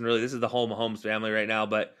Jackson. Really, this is the whole Mahomes family right now.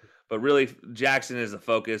 But really, Jackson is the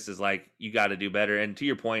focus. Is like, you got to do better. And to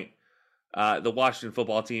your point, the Washington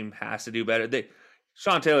football team has to do better.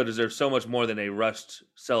 Sean Taylor deserves so much more than a rushed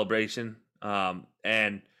celebration.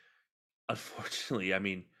 And unfortunately, I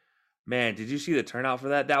mean, man, did you see the turnout for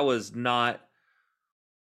that? That was not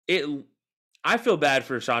it. I feel bad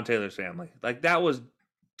for Sean Taylor's family. Like, that was,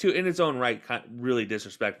 in its own right, really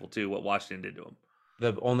disrespectful to what Washington did to him.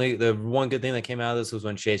 The one good thing that came out of this was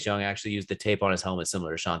when Chase Young actually used the tape on his helmet,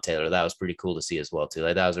 similar to Sean Taylor. That was pretty cool to see as well, too.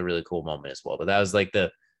 Like, that was a really cool moment as well. But that was like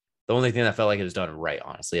the only thing that felt like it was done right,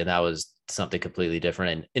 honestly. And that was something completely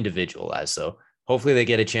different and individualized. So hopefully they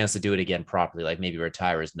get a chance to do it again properly, like maybe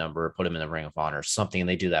retire his number, put him in the Ring of Honor or something, and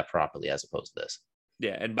they do that properly as opposed to this.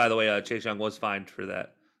 Yeah, and by the way, Chase Young was fined for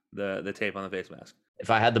that, the tape on the face mask. If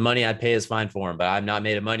I had the money, I'd pay his fine for him, but I'm not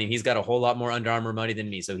made of money. He's got a whole lot more Under Armour money than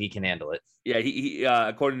me, so he can handle it. Yeah, he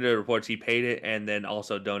according to the reports, he paid it and then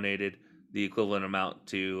also donated the equivalent amount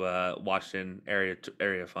to Washington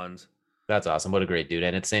area funds. That's awesome. What a great dude.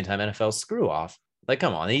 And at the same time, NFL, screw off. Like,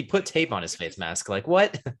 come on. He put tape on his face mask. Like,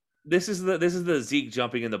 what? This is the Zeke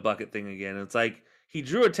jumping in the bucket thing again. It's like he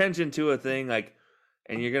drew attention to a thing. Like,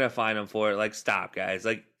 and you're going to fine them for it. Like, stop, guys.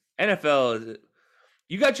 Like, NFL,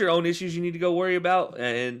 you got your own issues you need to go worry about,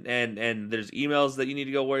 and there's emails that you need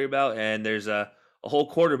to go worry about, and there's a whole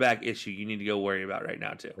quarterback issue you need to go worry about right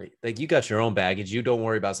now too. Like, you got your own baggage. You don't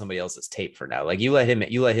worry about somebody else's tape for now. Like, you let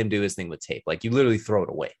him do his thing with tape. Like, you literally throw it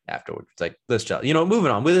away afterwards. It's like, let's just,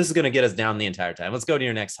 moving on. This is going to get us down the entire time. Let's go to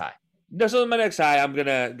your next high. No, so my next high, I'm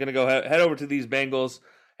gonna go head over to these Bengals,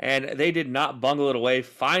 and they did not bungle it away.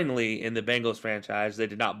 Finally, in the Bengals franchise, they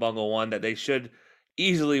did not bungle one that they should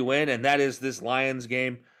easily win, and that is this Lions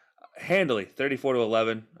game, handily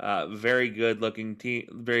 34-11. Very good looking team,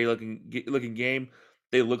 very looking game.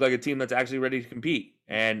 They look like a team that's actually ready to compete.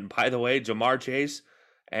 And by the way, Jamar Chase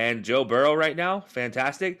and Joe Burrow right now,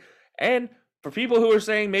 fantastic. And for people who are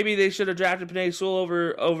saying maybe they should have drafted Penei Sewell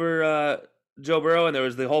over Joe Burrow, and there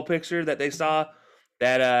was the whole picture that they saw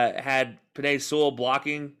that had Penei Sewell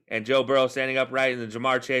blocking and Joe Burrow standing upright, and then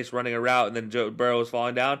Jamar Chase running a route, and then Joe Burrow was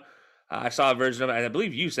falling down. I saw a version of it, and I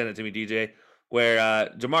believe you sent it to me, DJ, where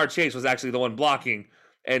Jamar Chase was actually the one blocking,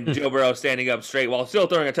 and Joe Burrow standing up straight while still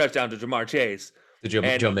throwing a touchdown to Jamar Chase. To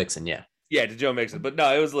Joe Mixon, yeah. Yeah, to Joe Mixon. But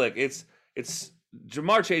no, it was like, it's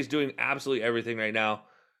Jamar Chase doing absolutely everything right now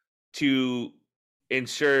to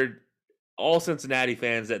ensure all Cincinnati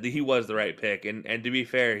fans that he was the right pick. And to be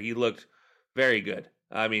fair, he looked very good.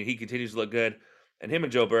 I mean, he continues to look good. And him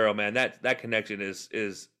and Joe Burrow, man, that connection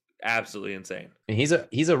is absolutely insane. And he's a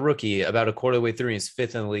rookie about a quarter of the way through. He's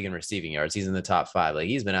fifth in the league in receiving yards. He's in the top 5. Like,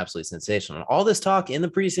 he's been absolutely sensational. All this talk in the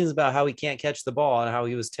preseason about how he can't catch the ball and how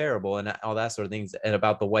he was terrible and all that sort of things, and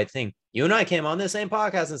about the white thing. You and I came on this same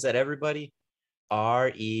podcast and said, everybody,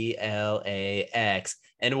 RELAX.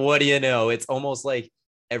 And what do you know? It's almost like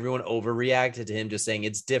everyone overreacted to him just saying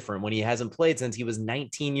it's different when he hasn't played since he was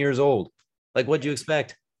 19 years old. Like, what'd you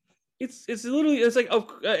expect? It's literally, it's like,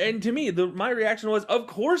 and to me, my reaction was, of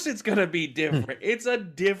course it's going to be different. It's a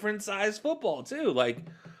different size football too. Like,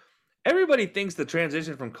 everybody thinks the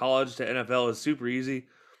transition from college to NFL is super easy.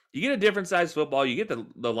 You get a different size football. You get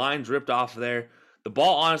the lines ripped off there. The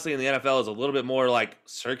ball, honestly, in the NFL is a little bit more like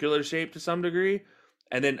circular shape to some degree.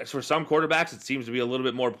 And then for some quarterbacks, it seems to be a little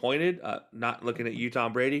bit more pointed. Not looking at you,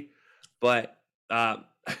 Tom Brady. But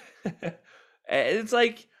it's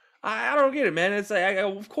like, I don't get it, man. It's like,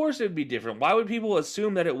 of course it'd be different. Why would people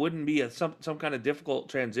assume that it wouldn't be some kind of difficult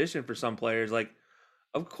transition for some players? Like,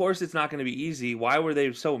 of course it's not going to be easy. Why were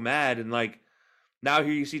they so mad? And like, now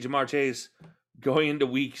here you see Jamar Chase going into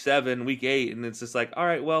week 7, week 8, and it's just like, all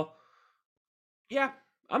right, well, yeah,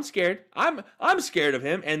 I'm scared. I'm scared of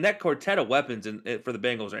him and that quartet of weapons for the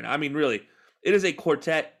Bengals right now. I mean, really, it is a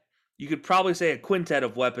quartet. You could probably say a quintet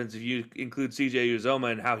of weapons if you include CJ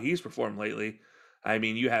Uzomah and how he's performed lately. I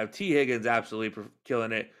mean, you have T. Higgins absolutely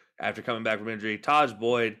killing it after coming back from injury. Tyler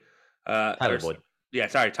Boyd. Yeah,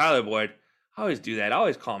 sorry, Tyler Boyd. I always do that. I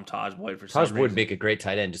always call him Taj Boyd for some reason. Taj Boyd would make a great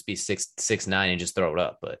tight end, just be 6'9" and just throw it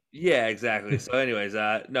up. But yeah, exactly. So, anyways,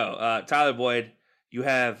 Tyler Boyd. You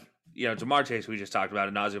have Jamar Chase, we just talked about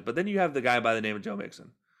ad nauseam, but then you have the guy by the name of Joe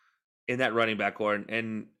Mixon in that running back core,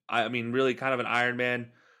 and I mean, really kind of an Iron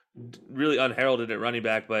Man, really unheralded at running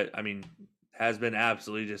back, but I mean, has been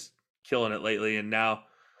absolutely just killing it lately, and now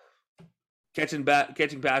catching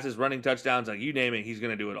passes, running touchdowns, like you name it, he's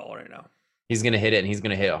going to do it all right now. He's going to hit it, and he's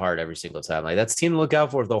going to hit it hard every single time. Like, that's a team to look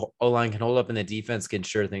out for if the O-line can hold up and the defense can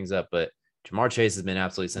sure things up. But Jamar Chase has been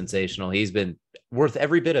absolutely sensational. He's been worth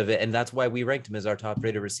every bit of it, and that's why we ranked him as our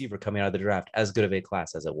top-rated receiver coming out of the draft, as good of a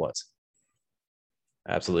class as it was.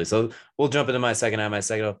 Absolutely. So we'll jump into my second high.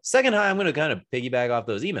 Second high, I'm going to kind of piggyback off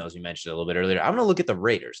those emails you mentioned a little bit earlier. I'm going to look at the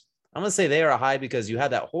Raiders. I'm going to say they are a high because you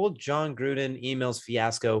had that whole John Gruden emails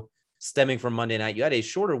fiasco stemming from Monday night. You had a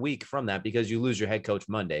shorter week from that because you lose your head coach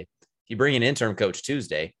Monday. You bring an interim coach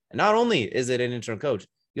Tuesday. And not only is it an interim coach,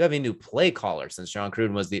 you have a new play caller since John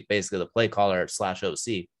Gruden was basically the play caller /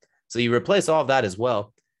 OC. So you replace all of that as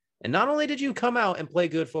well. And not only did you come out and play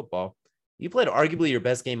good football, you played arguably your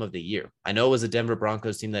best game of the year. I know it was a Denver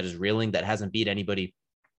Broncos team that is reeling, that hasn't beat anybody.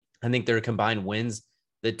 I think their combined wins,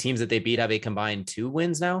 the teams that they beat have a combined 2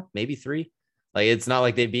 wins now, maybe 3. Like, it's not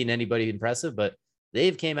like they've beaten anybody impressive, but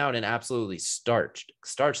they've came out and absolutely starched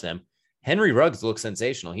them. Henry Ruggs looked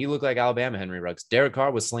sensational. He looked like Alabama Henry Ruggs. Derek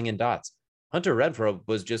Carr was slinging dots. Hunter Renfrow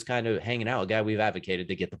was just kind of hanging out, a guy we've advocated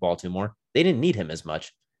to get the ball to more. They didn't need him as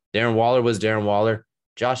much. Darren Waller was Darren Waller.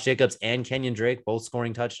 Josh Jacobs and Kenyon Drake both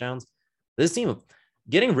scoring touchdowns. This team,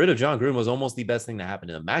 getting rid of John Gruden was almost the best thing that happened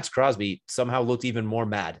to them. Max Crosby somehow looked even more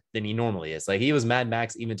mad than he normally is. Like, he was Mad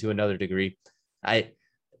Max even to another degree.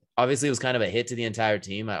 Obviously, it was kind of a hit to the entire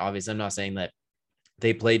team. I'm not saying that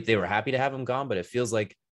they were happy to have him gone, but it feels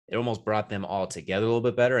like it almost brought them all together a little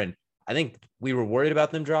bit better. And I think we were worried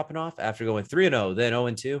about them dropping off after going 3-0, then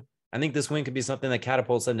 0-2. I think this win could be something that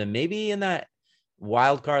catapults them to maybe in that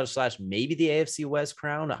wild card / maybe the AFC West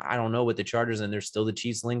crown. I don't know with the Chargers, and there's still the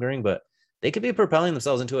Chiefs lingering, but they could be propelling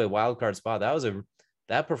themselves into a wild card spot.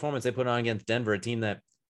 That performance they put on against Denver, a team that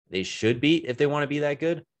they should beat if they want to be that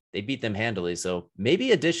good. They beat them handily. So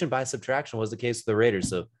maybe addition by subtraction was the case with the Raiders.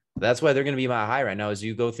 So that's why they're going to be my high right now as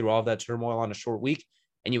you go through all of that turmoil on a short week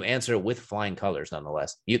and you answer it with flying colors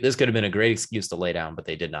nonetheless. This could have been a great excuse to lay down, but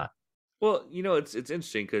they did not. Well, it's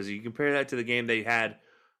interesting because you compare that to the game they had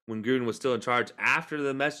when Gruden was still in charge. After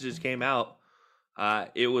the messages came out,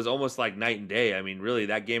 it was almost like night and day. I mean, really,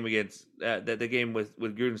 that game against the game with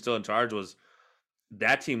Gruden still in charge was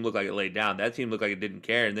that team looked like it laid down. That team looked like it didn't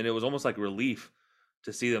care, and then it was almost like relief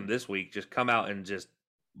to see them this week just come out and just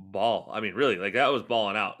ball. I mean, really, like that was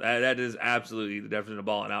balling out. That is absolutely the definition of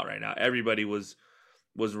balling out right now. Everybody was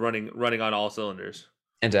running on all cylinders.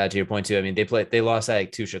 And to add to your point too, I mean, they lost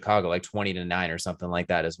to Chicago like 20-9 or something like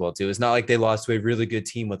that as well too. It's not like they lost to a really good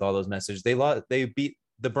team with all those messages. They beat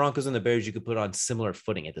the Broncos and the Bears. You could put on similar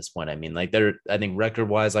footing at this point. I mean, like I think record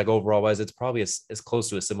wise, like overall wise, it's probably as close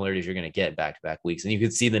to a similarity as you're going to get back-to-back weeks. And you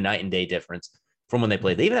could see the night and day difference from when they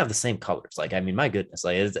played. They even have the same colors. Like, I mean, my goodness,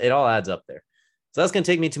 like it all adds up there. So that's going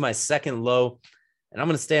to take me to my second low, and I'm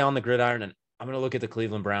going to stay on the gridiron and I'm going to look at the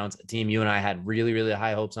Cleveland Browns, a team you and I had really, really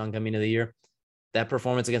high hopes on coming into the year. That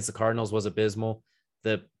performance against the Cardinals was abysmal.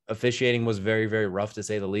 The officiating was very, very rough to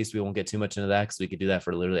say the least. We won't get too much into that because we could do that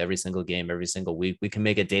for literally every single game, every single week. We can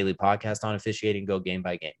make a daily podcast on officiating, go game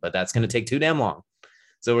by game, but that's going to take too damn long.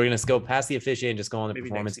 So we're going to go past the officiating, just go on the Maybe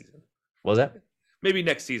performance. What was that? Maybe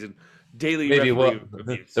next season. Daily maybe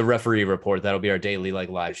referee the referee report. That'll be our daily like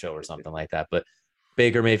live show or something like that. But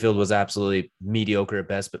Baker Mayfield was absolutely mediocre at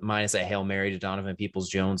best, but minus a Hail Mary to Donovan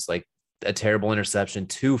Peoples-Jones, like a terrible interception,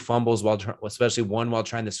 2 fumbles especially one while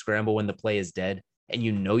trying to scramble when the play is dead. And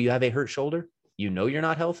you have a hurt shoulder, you're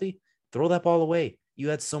not healthy, throw that ball away. You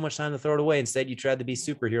had so much time to throw it away. Instead, you tried to be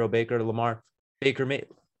superhero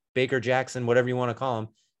Baker Jackson, whatever you want to call him,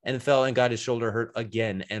 and fell and got his shoulder hurt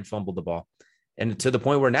again and fumbled the ball. And to the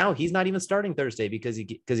point where now he's not even starting Thursday because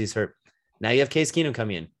he's hurt. Now you have Case Keenum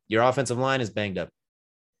coming in. Your offensive line is banged up.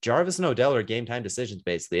 Jarvis and Odell are game time decisions,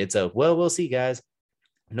 basically. It's we'll see, guys.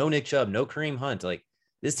 No Nick Chubb, no Kareem Hunt. Like,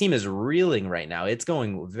 this team is reeling right now. It's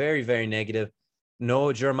going very, very negative.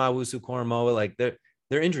 No Jeremiah Wusu-Koramoah. Like,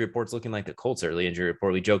 their injury report's looking like the Colts early injury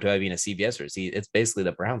report. We joked about being a CBS receipt. It's basically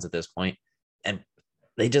the Browns at this point. And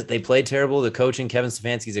they played terrible. The coaching, Kevin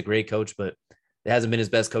Stefanski's a great coach, but it hasn't been his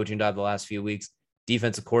best coaching job the last few weeks.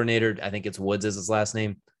 Defensive coordinator, I think it's Woods is his last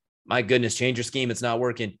name. My goodness, change your scheme. It's not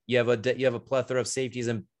working. You have a plethora of safeties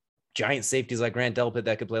and giant safeties like Grant Delpit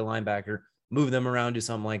that could play linebacker. Move them around, do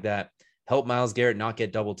something like that. Help Myles Garrett not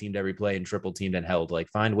get double teamed every play and triple teamed and held. Like,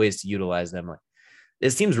 find ways to utilize them. Like,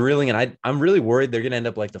 this team's reeling, and I'm really worried they're going to end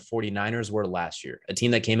up like the 49ers were last year, a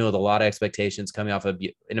team that came in with a lot of expectations coming off of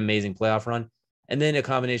an amazing playoff run, and then a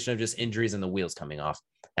combination of just injuries and the wheels coming off.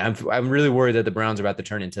 And I'm really worried that the Browns are about to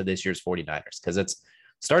turn into this year's 49ers because it's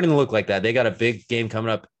starting to look like that. They got a big game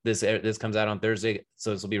coming up. This comes out on Thursday,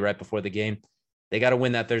 so this will be right before the game. They got to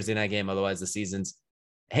win that Thursday night game, otherwise the season's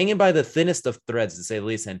hanging by the thinnest of threads, to say the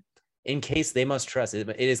least. And in case they must trust it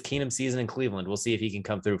is Keenum season in Cleveland. We'll see if he can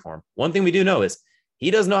come through for him. One thing we do know is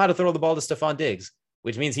he does know how to throw the ball to Stephon Diggs,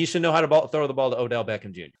 which means he should know how to throw the ball to Odell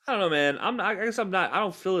Beckham Jr. I don't know, man. I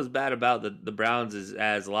don't feel as bad about the Browns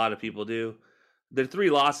as a lot of people do. Their 3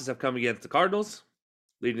 losses have come against the Cardinals,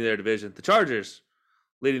 leading their division, the Chargers,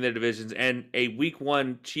 leading their divisions, and a Week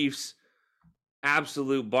 1 Chiefs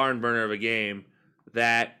absolute barn burner of a game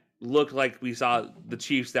that looked like we saw the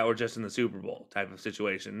Chiefs that were just in the Super Bowl type of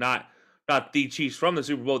situation. Not the Chiefs from the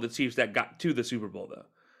Super Bowl, the Chiefs that got to the Super Bowl, though.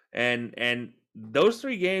 And those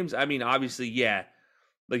 3 games, I mean, obviously, yeah,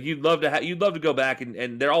 like you'd love to go back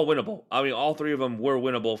and they're all winnable. I mean, all 3 of them were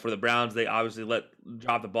winnable for the Browns. They obviously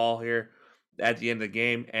drop the ball here at the end of the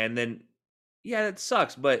game. And then, yeah, that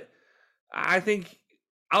sucks. But I think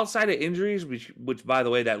outside of injuries, which by the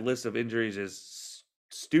way, that list of injuries is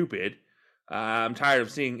stupid. I'm tired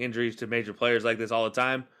of seeing injuries to major players like this all the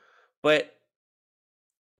time. But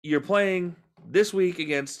you're playing this week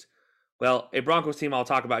against, well, a Broncos team I'll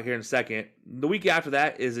talk about here in a second. The week after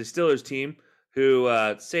that is a Steelers team who,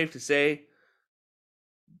 safe to say,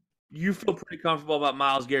 you feel pretty comfortable about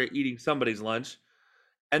Myles Garrett eating somebody's lunch.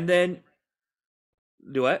 And then,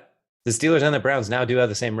 do what? The Steelers and the Browns now do have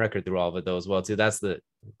the same record through all of it, though, as well, too. That's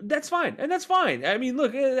fine. And that's fine. I mean,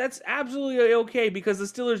 look, that's absolutely okay because the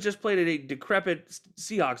Steelers just played a decrepit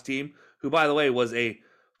Seahawks team, who, by the way, was a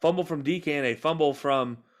fumble from DK and a fumble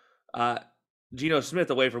from Geno Smith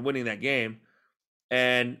away from winning that game.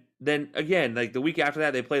 And then again, like the week after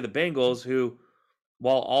that, they play the Bengals, who,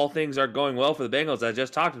 while all things are going well for the Bengals, I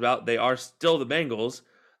just talked about, they are still the Bengals.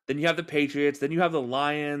 Then you have the Patriots. Then you have the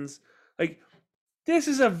Lions. Like, this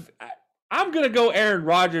is I'm gonna go Aaron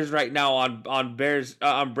Rodgers right now on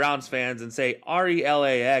Browns fans and say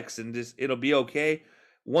RELAX, and just it'll be okay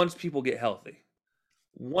once people get healthy.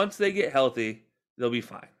 Once they get healthy, they'll be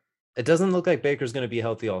fine. It doesn't look like Baker's going to be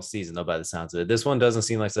healthy all season, though, by the sounds of it. This one doesn't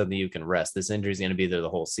seem like something you can rest. This injury is going to be there the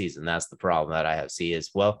whole season. That's the problem that I have see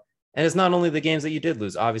as well. And it's not only the games that you did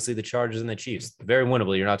lose. Obviously, the Chargers and the Chiefs, very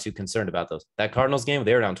winnable. You're not too concerned about those. That Cardinals game,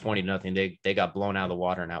 they were down 20-0. They got blown out of the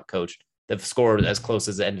water and outcoached. The score as close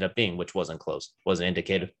as it ended up being, which wasn't close, wasn't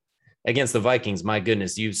indicated. Against the Vikings, my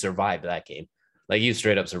goodness, you survived that game. Like, you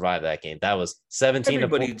straight up survived that game. That was 17.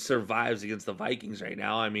 Everybody survives against the Vikings right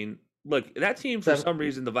now. I mean, look, that team, for some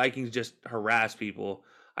reason, the Vikings just harass people.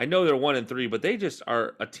 I know they're 1-3, but they just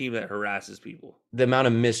are a team that harasses people. The amount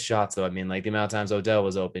of missed shots, though, I mean, like the amount of times Odell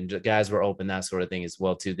was open, guys were open, that sort of thing as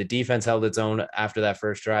well, too. The defense held its own after that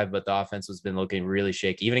first drive, but the offense has been looking really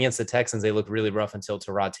shaky. Even against the Texans, they looked really rough until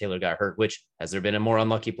Tyrod Taylor got hurt, which, has there been a more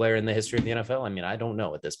unlucky player in the history of the NFL? I mean, I don't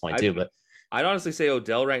know at this point, too, but I'd honestly say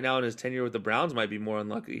Odell right now in his tenure with the Browns might be more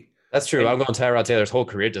unlucky. That's true. I'm going Tyrod Taylor's whole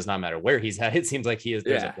career. It does not matter where he's at. It seems like there's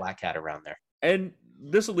a black hat around there. And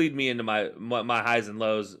this will lead me into my highs and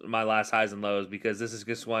lows, my last highs and lows, because this is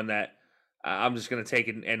just one that I'm just going to take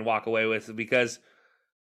and walk away with, because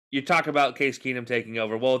you talk about Case Keenum taking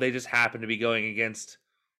over. Well, they just happen to be going against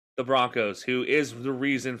the Broncos, who is the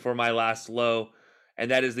reason for my last low,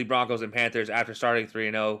 and that is the Broncos and Panthers after starting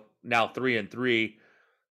 3-0, now 3-3.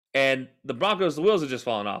 And the Broncos, the wheels have just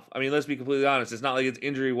fallen off. I mean, let's be completely honest. It's not like it's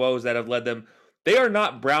injury woes that have led them. They are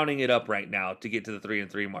not browning it up right now to get to the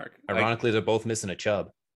 3-3 mark. Ironically, they're both missing a Chubb.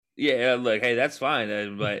 Yeah, look, hey, that's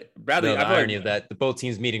fine. But Bradley, the irony of that, the both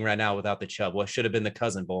teams meeting right now without the Chubb. What should have been the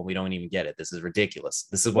Cousin Bowl, we don't even get it. This is ridiculous.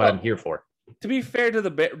 This is what I'm here for. To be fair to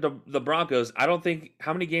the Broncos, I don't think,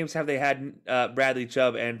 how many games have they had Bradley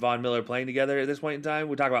Chubb and Von Miller playing together at this point in time?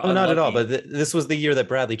 We talk about not at all. But this was the year that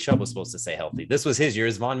Bradley Chubb was supposed to stay healthy. This was his year.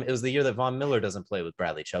 It was the year that Von Miller doesn't play with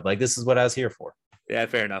Bradley Chubb. Like, this is what I was here for. Yeah,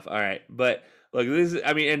 fair enough. All right, but look, this is,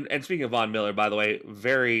 I mean, and speaking of Von Miller, by the way,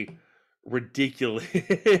 very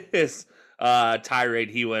ridiculous tirade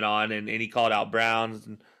he went on, and he called out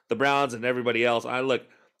the Browns and everybody else.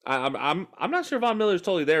 I'm not sure Von Miller's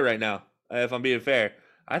totally there right now. If I'm being fair,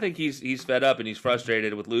 I think he's fed up and he's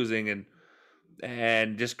frustrated with losing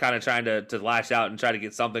and just kind of trying to lash out and try to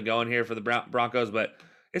get something going here for the Broncos. But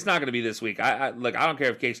it's not going to be this week. I don't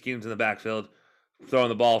care if Case Keenum's in the backfield throwing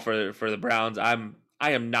the ball for the Browns.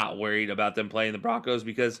 I am not worried about them playing the Broncos,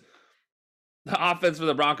 because the offense for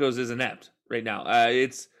the Broncos is inept right now.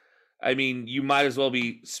 You might as well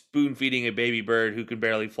be spoon feeding a baby bird who can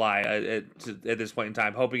barely fly at this point in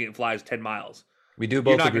time, hoping it flies 10 miles. We do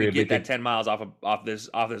both You're not agree going to get that 10 miles off this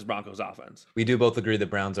Broncos offense. We do both agree the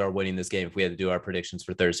Browns are winning this game if we had to do our predictions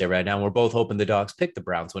for Thursday right now. We're both hoping the dogs pick the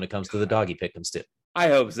Browns when it comes to the doggy pick'ems too. I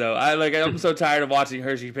hope so. I'm so tired of watching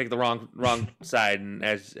Hershey pick the wrong side, and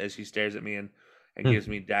as she stares at me and gives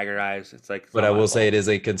me dagger eyes. It's like, but I will say it is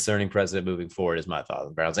a concerning precedent moving forward, is my thought on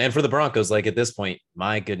the Browns. And for the Broncos, like at this point,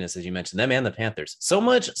 my goodness, as you mentioned, them and the Panthers, so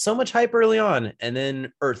much hype early on, and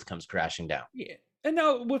then earth comes crashing down. Yeah. And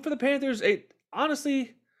now for the Panthers,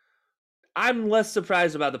 honestly, I'm less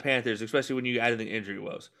surprised about the Panthers, especially when you add in the injury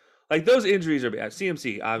woes. Like, those injuries are bad.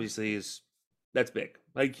 CMC obviously that's big.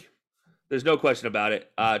 Like, there's no question about it.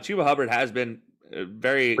 Chuba Hubbard has been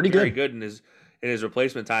very good in his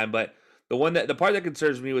replacement time, but the part that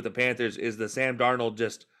concerns me with the Panthers is the Sam Darnold.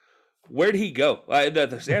 Just, where did he go?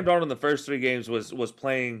 The Sam Darnold in the first 3 games was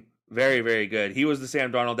playing very, very good. He was the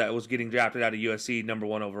Sam Darnold that was getting drafted out of USC number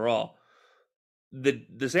 1 overall.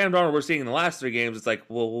 The Sam Darnold we're seeing in the last 3 games, it's like,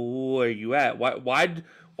 well, where are you at? Why'd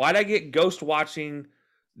I get ghost watching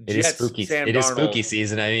Jets? It is spooky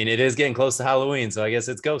season. I mean, it is getting close to Halloween, so I guess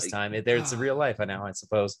it's ghost time. It's real life now, I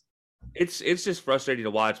suppose. It's just frustrating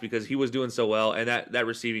to watch, because he was doing so well, and that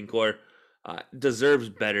receiving core deserves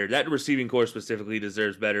better. That receiving core specifically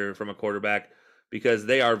deserves better from a quarterback, because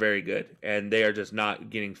they are very good, and they are just not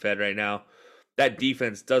getting fed right now. That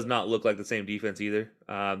defense does not look like the same defense either.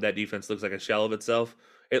 That defense looks like a shell of itself.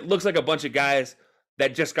 It looks like a bunch of guys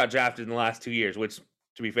that just got drafted in the last 2 years, which,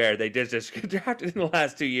 to be fair, they did just get drafted in the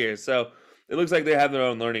last 2 years. So it looks like they have their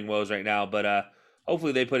own learning woes right now, but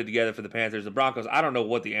hopefully they put it together for the Panthers. The Broncos, I don't know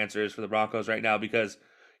what the answer is for the Broncos right now, because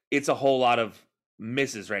it's a whole lot of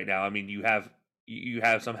misses right now. I mean, you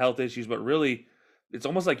have some health issues, but really it's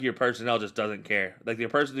almost like your personnel just doesn't care. Like,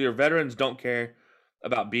 your veterans don't care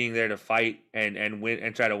about being there to fight and win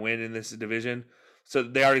and try to win in this division. So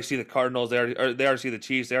they already see the Cardinals, they already see the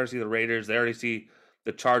Chiefs, they already see the Raiders, they already see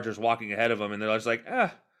the Chargers walking ahead of them, and they're just like,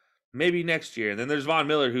 maybe next year. And then there's Von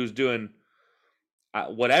Miller, who's doing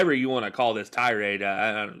whatever you want to call this tirade.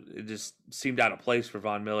 It just seemed out of place for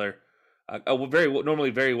Von Miller, normally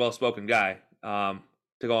very well spoken guy, to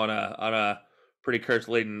go on a pretty curse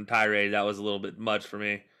laden tirade. That was a little bit much for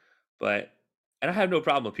me, and I have no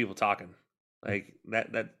problem with people talking like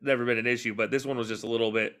that. That's never been an issue, but this one was just a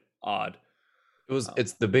little bit odd.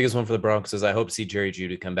 It's the biggest one for the Broncos. I hope to see Jerry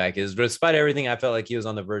Jeudy come back. Despite everything, I felt like he was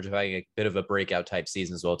on the verge of having a bit of a breakout type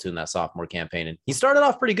season as well too in that sophomore campaign. And he started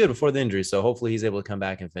off pretty good before the injury, so hopefully he's able to come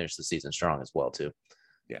back and finish the season strong as well too.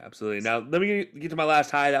 Yeah, absolutely. Now let me get to my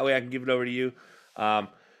last high. That way I can give it over to you.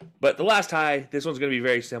 But the last high, this one's going to be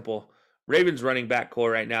very simple. Ravens running back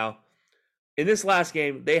core right now. In this last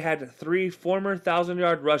game, they had 3 former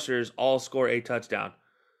 1,000-yard rushers all score a touchdown.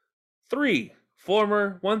 3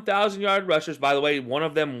 former 1,000-yard rushers. By the way, one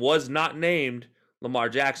of them was not named Lamar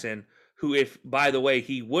Jackson, who, if, by the way,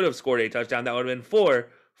 he would have scored a touchdown, that would have been 4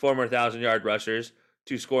 former 1,000-yard rushers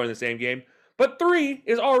to score in the same game. But 3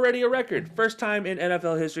 is already a record. First time in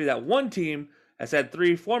NFL history that one team has had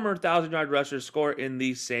 3 former 1,000-yard rushers score in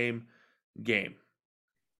the same game.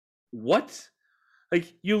 What?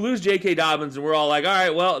 Like, you lose J.K. Dobbins, and we're all like, all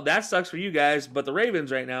right, well, that sucks for you guys. But the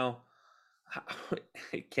Ravens right now,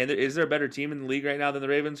 is there a better team in the league right now than the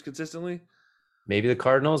Ravens consistently? Maybe the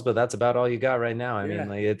Cardinals, but that's about all you got right now. I mean,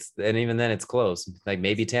 and even then it's close. Like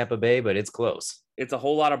maybe Tampa Bay, but it's close. It's a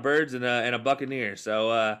whole lot of birds and a Buccaneer.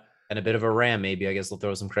 So and a bit of a Ram, maybe. I guess they'll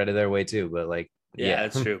throw some credit their way too. But yeah,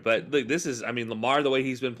 that's true. But look, Lamar, the way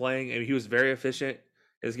he's been playing, I mean, he was very efficient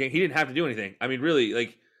in this game. He didn't have to do anything. I mean, really,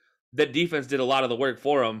 like that defense did a lot of the work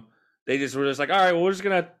for him. They just were just like, all right, well, we're just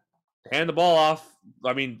gonna hand the ball off.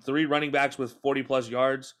 I mean, 3 running backs with 40-plus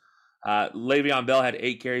yards. Le'Veon Bell had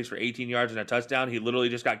 8 carries for 18 yards and a touchdown. He literally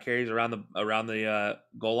just got carries around the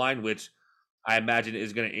goal line, which I imagine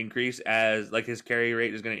is going to increase as like his carry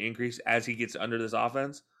rate is going to increase as he gets under this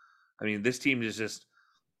offense. I mean, this team is this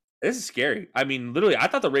is scary. I mean, literally, I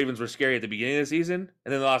thought the Ravens were scary at the beginning of the season,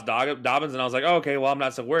 and then they lost Dobbins, and I was like, oh, okay, well, I'm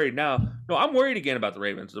not so worried now. No, I'm worried again about the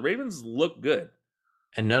Ravens. The Ravens look good.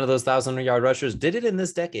 And none of those 1,000-yard rushers did it in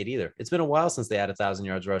this decade either. It's been a while since they had 1,000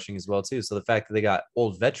 yards rushing as well, too. So the fact that they got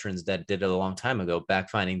old veterans that did it a long time ago, back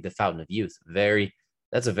finding the fountain of youth,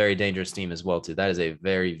 that's a very dangerous team as well, too. That is a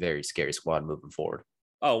very, very scary squad moving forward.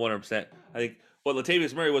 Oh, 100%. I think,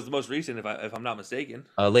 Latavius Murray was the most recent, if I'm not mistaken.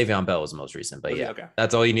 Le'Veon Bell was the most recent, but okay.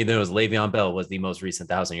 That's all you need to know is Le'Veon Bell was the most recent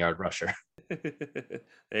 1,000-yard rusher.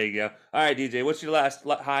 There you go. All right, DJ, what's your last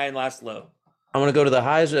high and last low? I'm going to go to the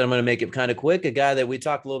highs, and I'm going to make it kind of quick. A guy that we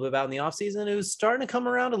talked a little bit about in the offseason who's starting to come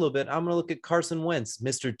around a little bit. I'm going to look at Carson Wentz,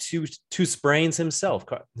 Mr. Two sprains himself,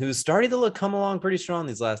 who's starting to come along pretty strong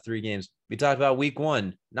these last 3 games. We talked about week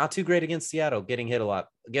 1, not too great against Seattle, getting hit a lot.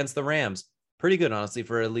 Against the Rams, pretty good, honestly,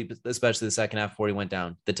 for especially the second half before he went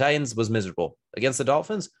down. The Titans was miserable. Against the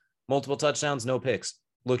Dolphins, multiple touchdowns, no picks.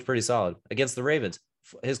 Looked pretty solid. Against the Ravens,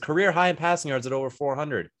 his career high in passing yards at over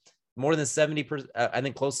 400. More than 70%, I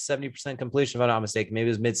think close to 70% completion, if I'm not mistaken. Maybe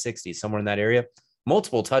it was mid-60s, somewhere in that area.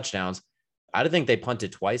 Multiple touchdowns. I don't think they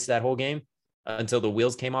punted twice that whole game until the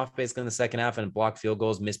wheels came off basically in the second half and blocked field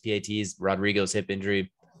goals, missed PATs, Rodrigo's hip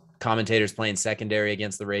injury, commentators playing secondary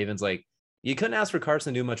against the Ravens. Like, you couldn't ask for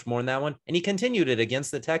Carson to do much more in that one. And he continued it against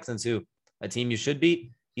the Texans, who a team you should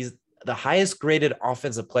beat. He's the highest graded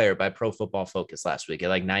offensive player by Pro Football Focus last week at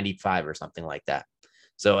like 95 or something like that.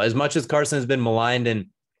 So as much as Carson has been maligned and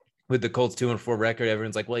with the Colts 2-4 record,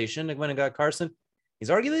 everyone's like, well, you shouldn't have went and got Carson. He's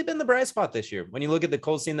arguably been the bright spot this year. When you look at the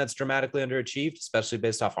Colts team that's dramatically underachieved, especially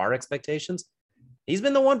based off our expectations, he's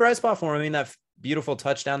been the one bright spot for him. I mean, that beautiful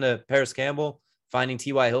touchdown to Paris Campbell, finding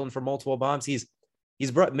T.Y. Hilton for multiple bombs. He's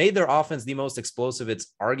made their offense the most explosive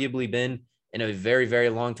it's arguably been in a very, very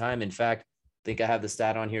long time. In fact, I think I have the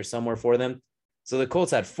stat on here somewhere for them. So the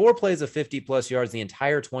Colts had 4 plays of 50-plus yards the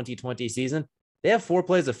entire 2020 season. They have 4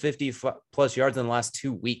 plays of 50-plus yards in the last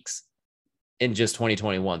 2 weeks in just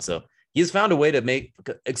 2021. So he's found a way to make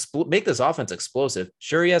this offense explosive.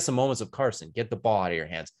 Sure, he has some moments of Carson. Get the ball out of your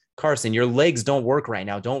hands. Carson, your legs don't work right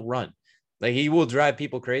now. Don't run. Like, he will drive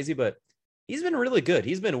people crazy, but he's been really good.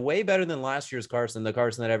 He's been way better than last year's Carson, the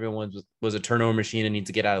Carson that everyone was a turnover machine and needs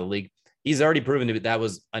to get out of the league. He's already proven that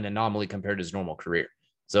was an anomaly compared to his normal career.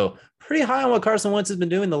 So pretty high on what Carson Wentz has been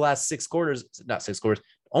doing the last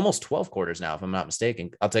almost 12 quarters now, if I'm not mistaken.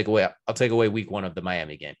 I'll take away week 1 of the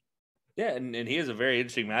Miami game. Yeah, and he has a very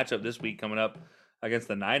interesting matchup this week coming up against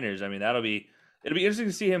the Niners. I mean, it'll be interesting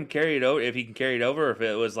to see him carry it over, if he can carry it over, if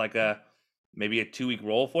it was like maybe a 2-week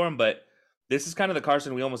roll for him. But this is kind of the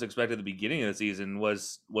Carson we almost expected at the beginning of the season.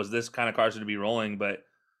 Was this kind of Carson to be rolling? But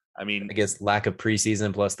I mean, I guess lack of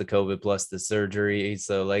preseason plus the COVID plus the surgery.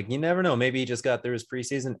 So like, you never know. Maybe he just got through his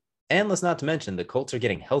preseason. And let's not to mention the Colts are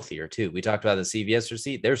getting healthier too. We talked about the CVS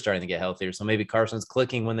receipt. They're starting to get healthier. So maybe Carson's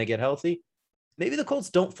clicking when they get healthy. Maybe the Colts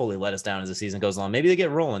don't fully let us down as the season goes on. Maybe they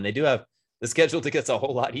get rolling. They do have the schedule to get a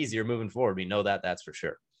whole lot easier moving forward. We know that, that's for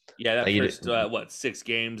sure. Yeah, that first 6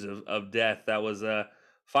 games of death, that was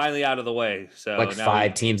finally out of the way. So like now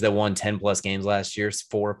 5 teams that won 10 plus games last year,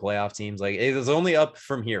 4 playoff teams. Like it was only up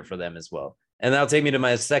from here for them as well. And that'll take me to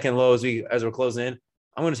my second low as we're closing in.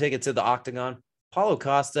 I'm going to take it to the Octagon. Paulo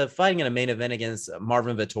Costa fighting in a main event against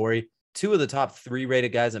Marvin Vettori, 2 of the top 3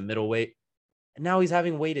 rated guys at middleweight. And now he's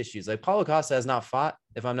having weight issues. Like Paulo Costa has not fought,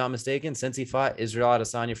 if I'm not mistaken, since he fought Israel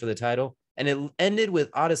Adesanya for the title. And it ended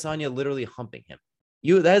with Adesanya literally humping him.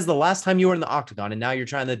 That is the last time you were in the Octagon. And now you're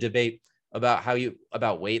trying to debate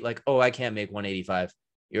about weight. Like, oh, I can't make 185.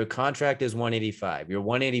 Your contract is 185. You're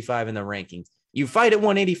 185 in the rankings. You fight at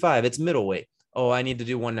 185. It's middleweight. Oh, I need to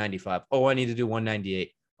do 195. Oh, I need to do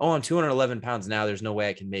 198. Oh, I'm 211 pounds now. There's no way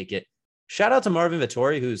I can make it. Shout out to Marvin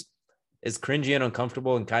Vettori, who's is cringy and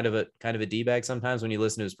uncomfortable and kind of a D-bag sometimes when you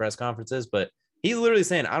listen to his press conferences. But he's literally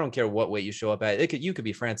saying, I don't care what weight you show up at. You could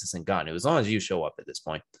be Francis Ngannou as long as you show up at this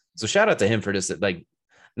point. So shout out to him for just like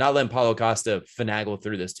not letting Paulo Costa finagle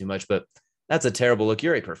through this too much. But that's a terrible look.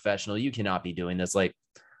 You're a professional. You cannot be doing this. Like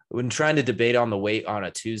when trying to debate on the weight on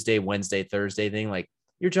a Tuesday, Wednesday, Thursday thing, like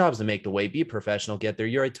your job's to make the weight, be a professional, get there.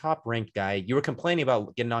 You're a top ranked guy. You were complaining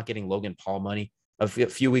about not getting Logan Paul money a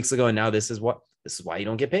few weeks ago. And now this is why you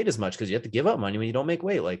don't get paid as much, because you have to give up money when you don't make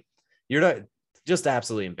weight. Like you're not just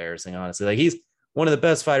absolutely embarrassing, honestly. Like he's one of the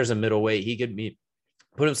best fighters in middleweight. He could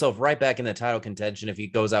put himself right back in the title contention if he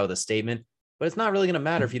goes out with a statement, but it's not really going to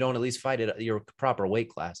matter if you don't at least fight at your proper weight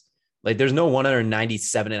class. Like there's no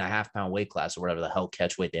 197.5 pound weight class or whatever the hell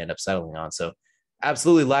catch weight they end up settling on. So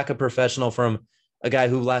absolutely lack of professional from a guy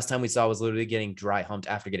who last time we saw was literally getting dry humped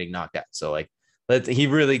after getting knocked out. So like, he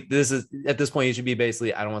really, this is at this point, he should be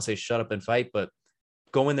basically, I don't want to say shut up and fight, but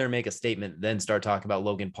go in there and make a statement, then start talking about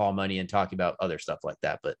Logan Paul money and talking about other stuff like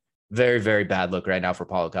that. But very, very bad look right now for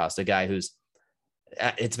Paulo Costa, a guy who's,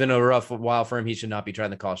 it's been a rough while for him. He should not be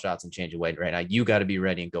trying to call shots and change a weight right now. You got to be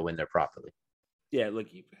ready and go in there properly. Yeah, look,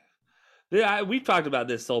 we've talked about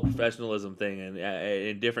this whole professionalism thing and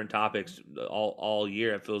in different topics all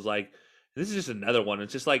year. It feels like this is just another one.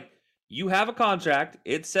 It's just like you have a contract.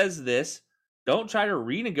 It says this. Don't try to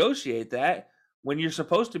renegotiate that when you're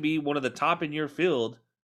supposed to be one of the top in your field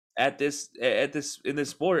in this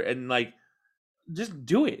sport. And like, just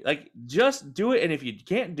do it. Like, just do it. And if you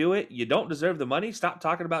can't do it, you don't deserve the money. Stop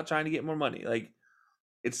talking about trying to get more money. Like,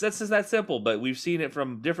 that's just that simple. But we've seen it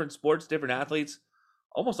from different sports, different athletes,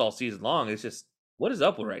 almost all season long. It's just, what is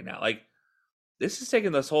up with right now? Like, this is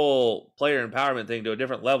taking this whole player empowerment thing to a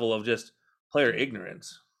different level of just player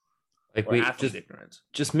ignorance. Like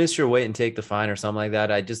just miss your weight and take the fine or something like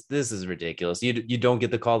that. This is ridiculous. You don't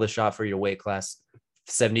get to call the shot for your weight class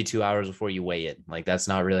 72 hours before you weigh it. Like that's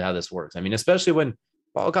not really how this works. I mean, especially when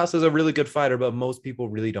Paulo Costa is a really good fighter, but most people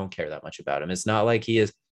really don't care that much about him. It's not like he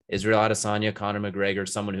is Israel Adesanya, Conor McGregor,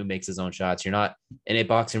 someone who makes his own shots. You're not in a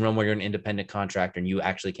boxing room where you're an independent contractor and you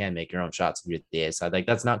actually can make your own shots with the A side. Like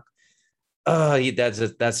that's not.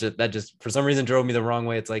 That just for some reason drove me the wrong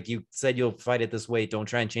way. It's like you said you'll fight at this weight. Don't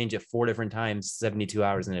try and change it 4 different times, 72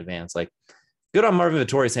 hours in advance. Like, good on Marvin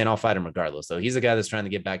Vettori saying I'll fight him regardless. Though he's a guy that's trying to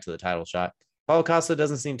get back to the title shot. Paulo Costa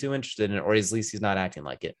doesn't seem too interested in it, or at least he's not acting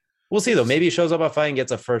like it. We'll see though. Maybe he shows up at fight and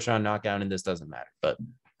gets a first round knockout, and this doesn't matter. But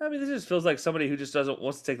I mean, this just feels like somebody who just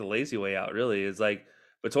wants to take the lazy way out. Really, it's like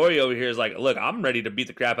Vettori over here is like, look, I'm ready to beat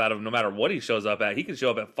the crap out of him no matter what he shows up at. He can show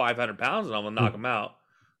up at 500 pounds and I'm gonna knock him out.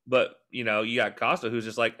 But, you know, you got Costa who's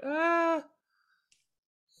just like, I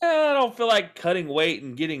don't feel like cutting weight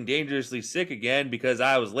and getting dangerously sick again because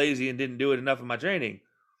I was lazy and didn't do it enough in my training.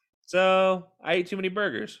 So I ate too many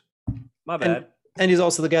burgers. My bad. And he's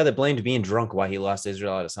also the guy that blamed being drunk while he lost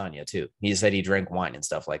Israel Adesanya, too. He said he drank wine and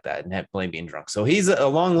stuff like that and had blamed being drunk. So he's a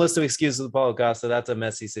long list of excuses with Paulo Costa. That's a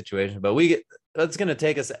messy situation. But we're going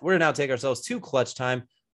to now take ourselves to Clutch Time,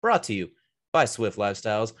 brought to you by Swift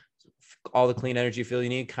Lifestyles. All the clean energy fuel you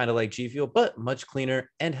need, kind of like G Fuel, but much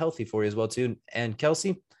cleaner and healthy for you as well too. And Kelsey,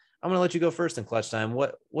 I'm going to let you go first in Clutch Time.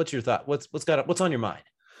 What's your thought? What's on your mind?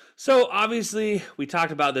 So obviously we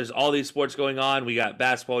talked about there's all these sports going on. We got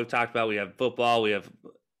basketball we've talked about. We have football. We have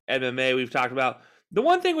MMA we've talked about. The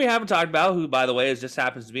one thing we haven't talked about, who by the way just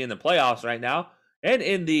happens to be in the playoffs right now and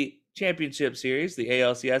in the championship series, the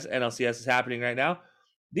ALCS, NLCS is happening right now.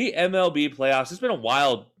 The MLB playoffs. It's been a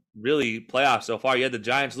wild really playoffs so far. You had the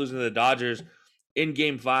Giants losing to the Dodgers in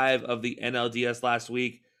Game 5 of the NLDS last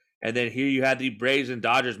week. And then here you had the Braves and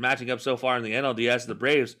Dodgers matching up so far in the NLDS. The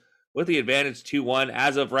Braves with the advantage 2-1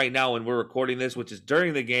 as of right now when we're recording this, which is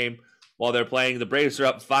during the game while they're playing. The Braves are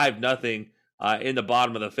up 5-0 in the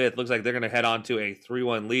bottom of the fifth. Looks like they're going to head on to a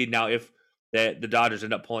 3-1 lead. Now, if the Dodgers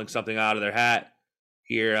end up pulling something out of their hat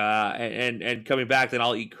here and coming back, then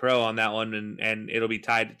I'll eat crow on that one, and it'll be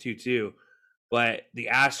tied to 2-2. But the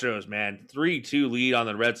Astros, man, 3-2 lead on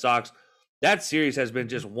the Red Sox. That series has been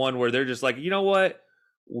just one where they're just like, you know what?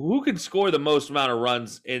 Who can score the most amount of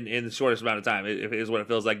runs in the shortest amount of time is what it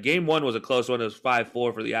feels like. Game 1 was a close one. It was 5-4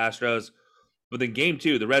 for the Astros. But then Game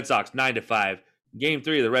 2, the Red Sox 9-5. Game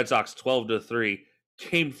 3, the Red Sox 12-3.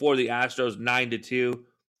 Game 4, the Astros 9-2.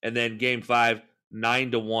 And then Game 5,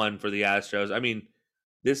 9-1 for the Astros. I mean,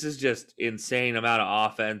 this is just insane amount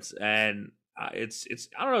of offense, and it's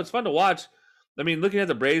I don't know, it's fun to watch. I mean, looking at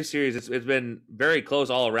the Braves series, it's been very close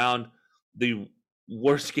all around. The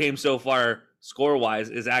worst game so far score-wise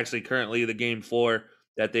is actually currently the Game 4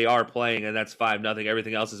 that they are playing, and that's 5-0.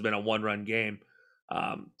 Everything else has been a one-run game.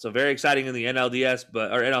 So very exciting in the NLCS,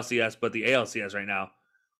 but the ALCS right now.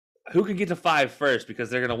 Who can get to 5 first because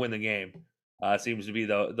they're going to win the game? Seems to be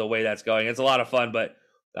the way that's going. It's a lot of fun, but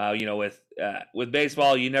with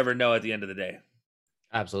baseball, you never know at the end of the day.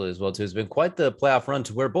 Absolutely, as well too. It's been quite the playoff run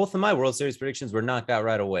to where both of my World Series predictions were knocked out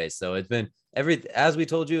right away. So it's been as we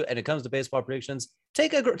told you, and it comes to baseball predictions,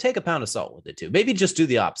 take a pound of salt with it too. Maybe just do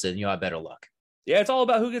the opposite, and you'll have better luck. Yeah, it's all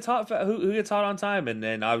about who gets hot on time, and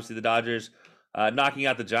then obviously the Dodgers knocking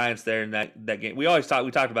out the Giants there in that game. We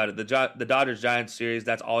talked about it. The Dodgers Giants series,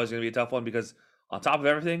 that's always going to be a tough one because on top of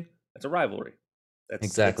everything, it's a rivalry.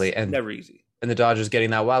 Exactly, and never easy. And the Dodgers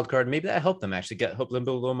getting that wild card, maybe that helped them help them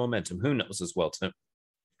build a little momentum. Who knows as well too.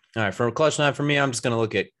 All right, for clutch time for me, I'm just going to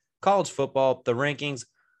look at college football, the rankings.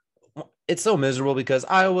 It's so miserable because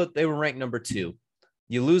Iowa, they were ranked number 2.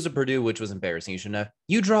 You lose to Purdue, which was embarrassing. You should know.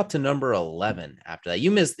 You dropped to number 11 after that.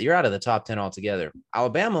 You're out of the top 10 altogether.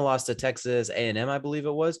 Alabama lost to Texas A&M, I believe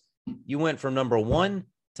it was. You went from number 1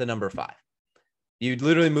 to number 5. You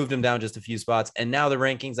literally moved them down just a few spots. And now the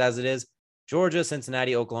rankings as it is, Georgia,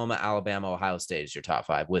 Cincinnati, Oklahoma, Alabama, Ohio State is your top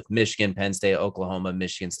 5 with Michigan, Penn State, Oklahoma,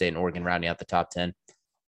 Michigan State, and Oregon rounding out the top 10.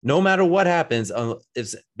 No matter what happens,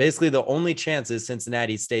 it's basically the only chance is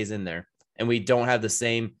Cincinnati stays in there. And we don't have the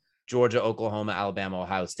same Georgia, Oklahoma, Alabama,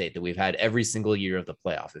 Ohio State that we've had every single year of the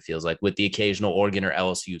playoff. It feels like with the occasional Oregon or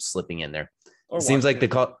LSU slipping in there. It seems like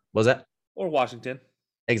was that? Or Washington.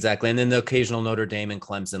 Exactly. And then the occasional Notre Dame and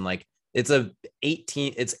Clemson, like it's 8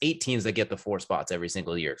 teams that get the 4 spots every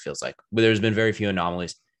single year. It feels like, but there's been very few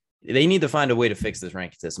anomalies. They need to find a way to fix this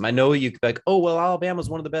ranking system. I know you could be like, oh, well, Alabama's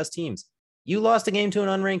one of the best teams. You lost a game to an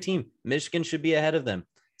unranked team. Michigan should be ahead of them.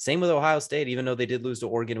 Same with Ohio State, even though they did lose to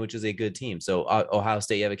Oregon, which is a good team. So Ohio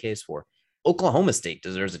State, you have a case for. Oklahoma State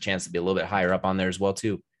deserves a chance to be a little bit higher up on there as well,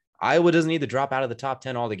 too. Iowa doesn't need to drop out of the top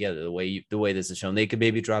 10 altogether the way this is shown. They could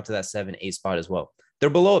maybe drop to that 7-8 spot as well. They're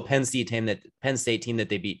below a Penn State team that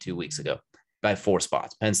they beat 2 weeks ago by 4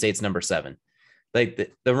 spots. Penn State's number 7.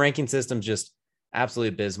 Like the ranking system's just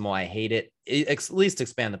absolutely abysmal. I hate it. At least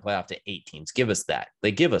expand the playoff to 8 teams. Give us that.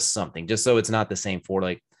 Like, give us something just so it's not the same 4.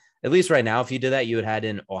 Like, at least right now, if you did that, you would have had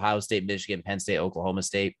in Ohio State, Michigan, Penn State, Oklahoma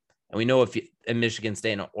State. And we know and Michigan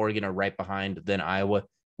State and Oregon are right behind then Iowa.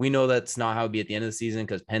 We know that's not how it'd be at the end of the season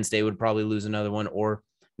because Penn State would probably lose another one, or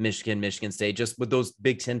Michigan State, just with those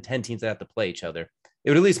Big 10 teams that have to play each other. It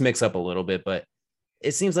would at least mix up a little bit, but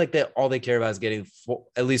it seems like that all they care about is getting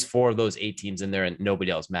at least 4 of those 8 teams in there and nobody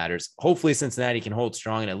else matters. Hopefully Cincinnati can hold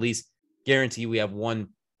strong and at least guarantee we have one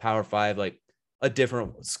Power 5, like a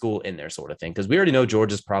different school in there sort of thing. Because we already know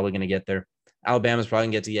Georgia's probably going to get there. Alabama's probably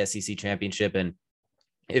going to get to the SEC championship. And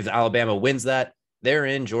if Alabama wins that, they're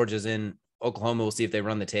in. Georgia's in. Oklahoma, we'll see if they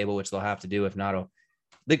run the table, which they'll have to do. If not,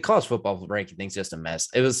 the college football ranking thing's just a mess.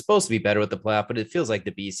 It was supposed to be better with the playoff, but it feels like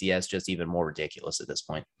the BCS just even more ridiculous at this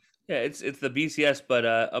point. Yeah, it's the BCS, but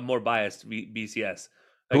a more biased BCS.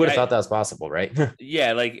 Who would have thought that was possible, right?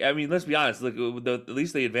 Yeah, like, I mean, let's be honest. Look, at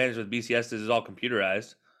least the advantage with BCS is it's all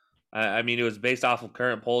computerized. I mean, it was based off of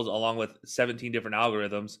current polls along with 17 different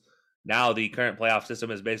algorithms. Now the current playoff system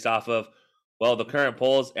is based off of, well, the current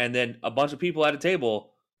polls and then a bunch of people at a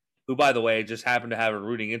table who, by the way, just happen to have a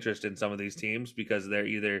rooting interest in some of these teams because they're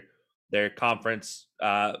either their conference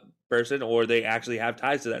person or they actually have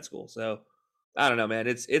ties to that school. So I don't know, man.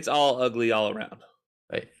 It's all ugly all around.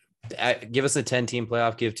 Right. Give us a 10-team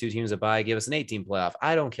playoff, give 2 teams a bye, give us an 8-team playoff.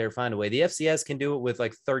 I don't care. Find a way. The FCS can do it with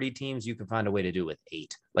like 30 teams. You can find a way to do it with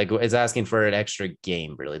 8. Like, it's asking for an extra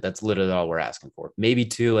game, really. That's literally all we're asking for. Maybe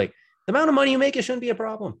 2. Like, the amount of money you make, it shouldn't be a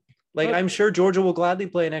problem. Like, I'm sure Georgia will gladly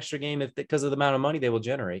play an extra game because of the amount of money they will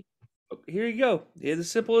generate. Here you go. It's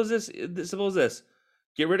as simple as this.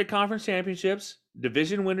 Get rid of conference championships,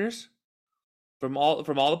 division winners from all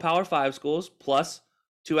the Power 5 schools, plus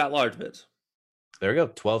 2 at-large bids. There we go.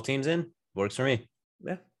 12 teams in. Works for me.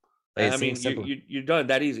 Yeah. Like, I mean, you're done.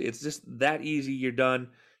 That easy. It's just that easy. You're done.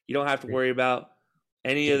 You don't have to worry about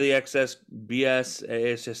any of the excess BS.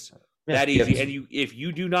 It's just that easy. And if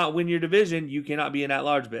you do not win your division, you cannot be an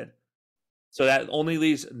at-large bid. So that only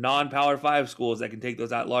leaves non-Power 5 schools that can take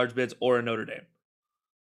those at-large bids, or a Notre Dame.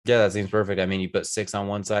 Yeah, that seems perfect. I mean, you put 6 on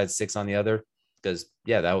one side, 6 on the other, because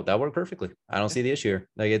that worked perfectly. I don't see the issue here.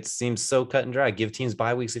 Like, it seems so cut and dry. Give teams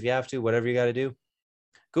bye weeks if you have to, whatever you got to do.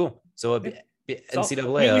 Cool. So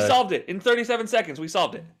NCAA, we solved it in 37 seconds. We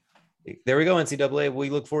solved it. There we go. NCAA. We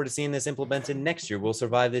look forward to seeing this implemented next year. We'll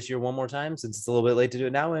survive this year one more time since it's a little bit late to do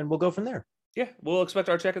it now, and we'll go from there. Yeah, we'll expect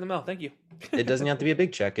our check in the mail. Thank you. It doesn't have to be a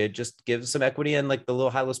big check. It just gives some equity and like the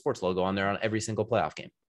little Hilo Sports logo on there on every single playoff game.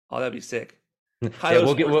 Oh, that'd be sick.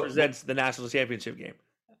 Hilo Sports presents the national championship game.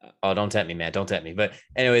 Oh, don't tempt me, man. Don't tempt me. But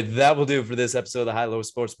anyway, that will do for this episode of the Hilo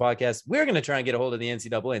Sports Podcast. We're going to try and get a hold of the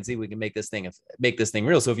NCAA and see if we can make this thing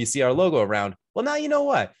real. So if you see our logo around, well, now you know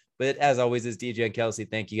why. But as always, it's DJ and Kelsey.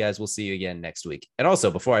 Thank you guys. We'll see you again next week. And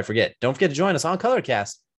also, before I forget, don't forget to join us on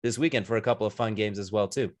Colorcast this weekend for a couple of fun games as well,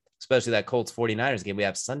 too. Especially that Colts 49ers game we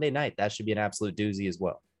have Sunday night. That should be an absolute doozy as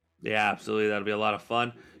well. Yeah, absolutely. That'll be a lot of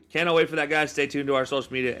fun. Cannot wait for that, guys. Stay tuned to our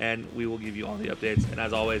social media, and we will give you all the updates. And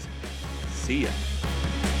as always, see ya.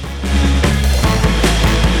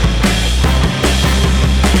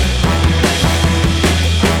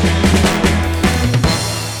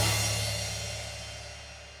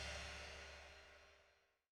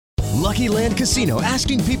 Lucky Land Casino,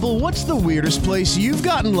 asking people, what's the weirdest place you've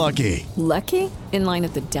gotten lucky? Lucky? In line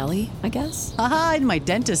at the deli, I guess? Aha, in my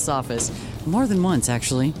dentist's office. More than once,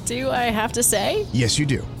 actually. Do I have to say? Yes, you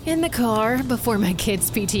do. In the car before my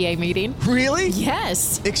kids' PTA meeting. Really?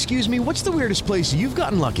 Yes. Excuse me, what's the weirdest place you've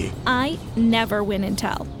gotten lucky? I never win and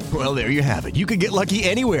tell. Well, there you have it. You can get lucky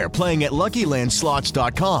anywhere, playing at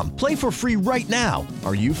LuckyLandSlots.com. Play for free right now.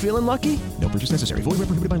 Are you feeling lucky? No purchase necessary. Void where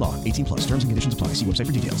prohibited by law. 18 plus. Terms and conditions apply. See website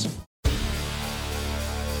for details.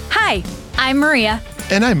 Hi, I'm Maria.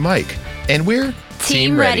 And I'm Mike. And we're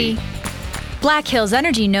Team Ready. Black Hills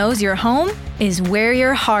Energy knows your home is where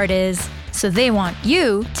your heart is, so they want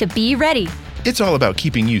you to be ready. It's all about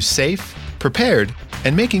keeping you safe, prepared,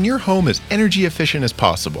 and making your home as energy efficient as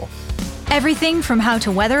possible. Everything from how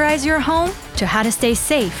to weatherize your home to how to stay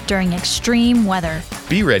safe during extreme weather.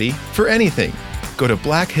 Be ready for anything. Go to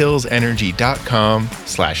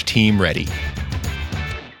blackhillsenergy.com/teamready.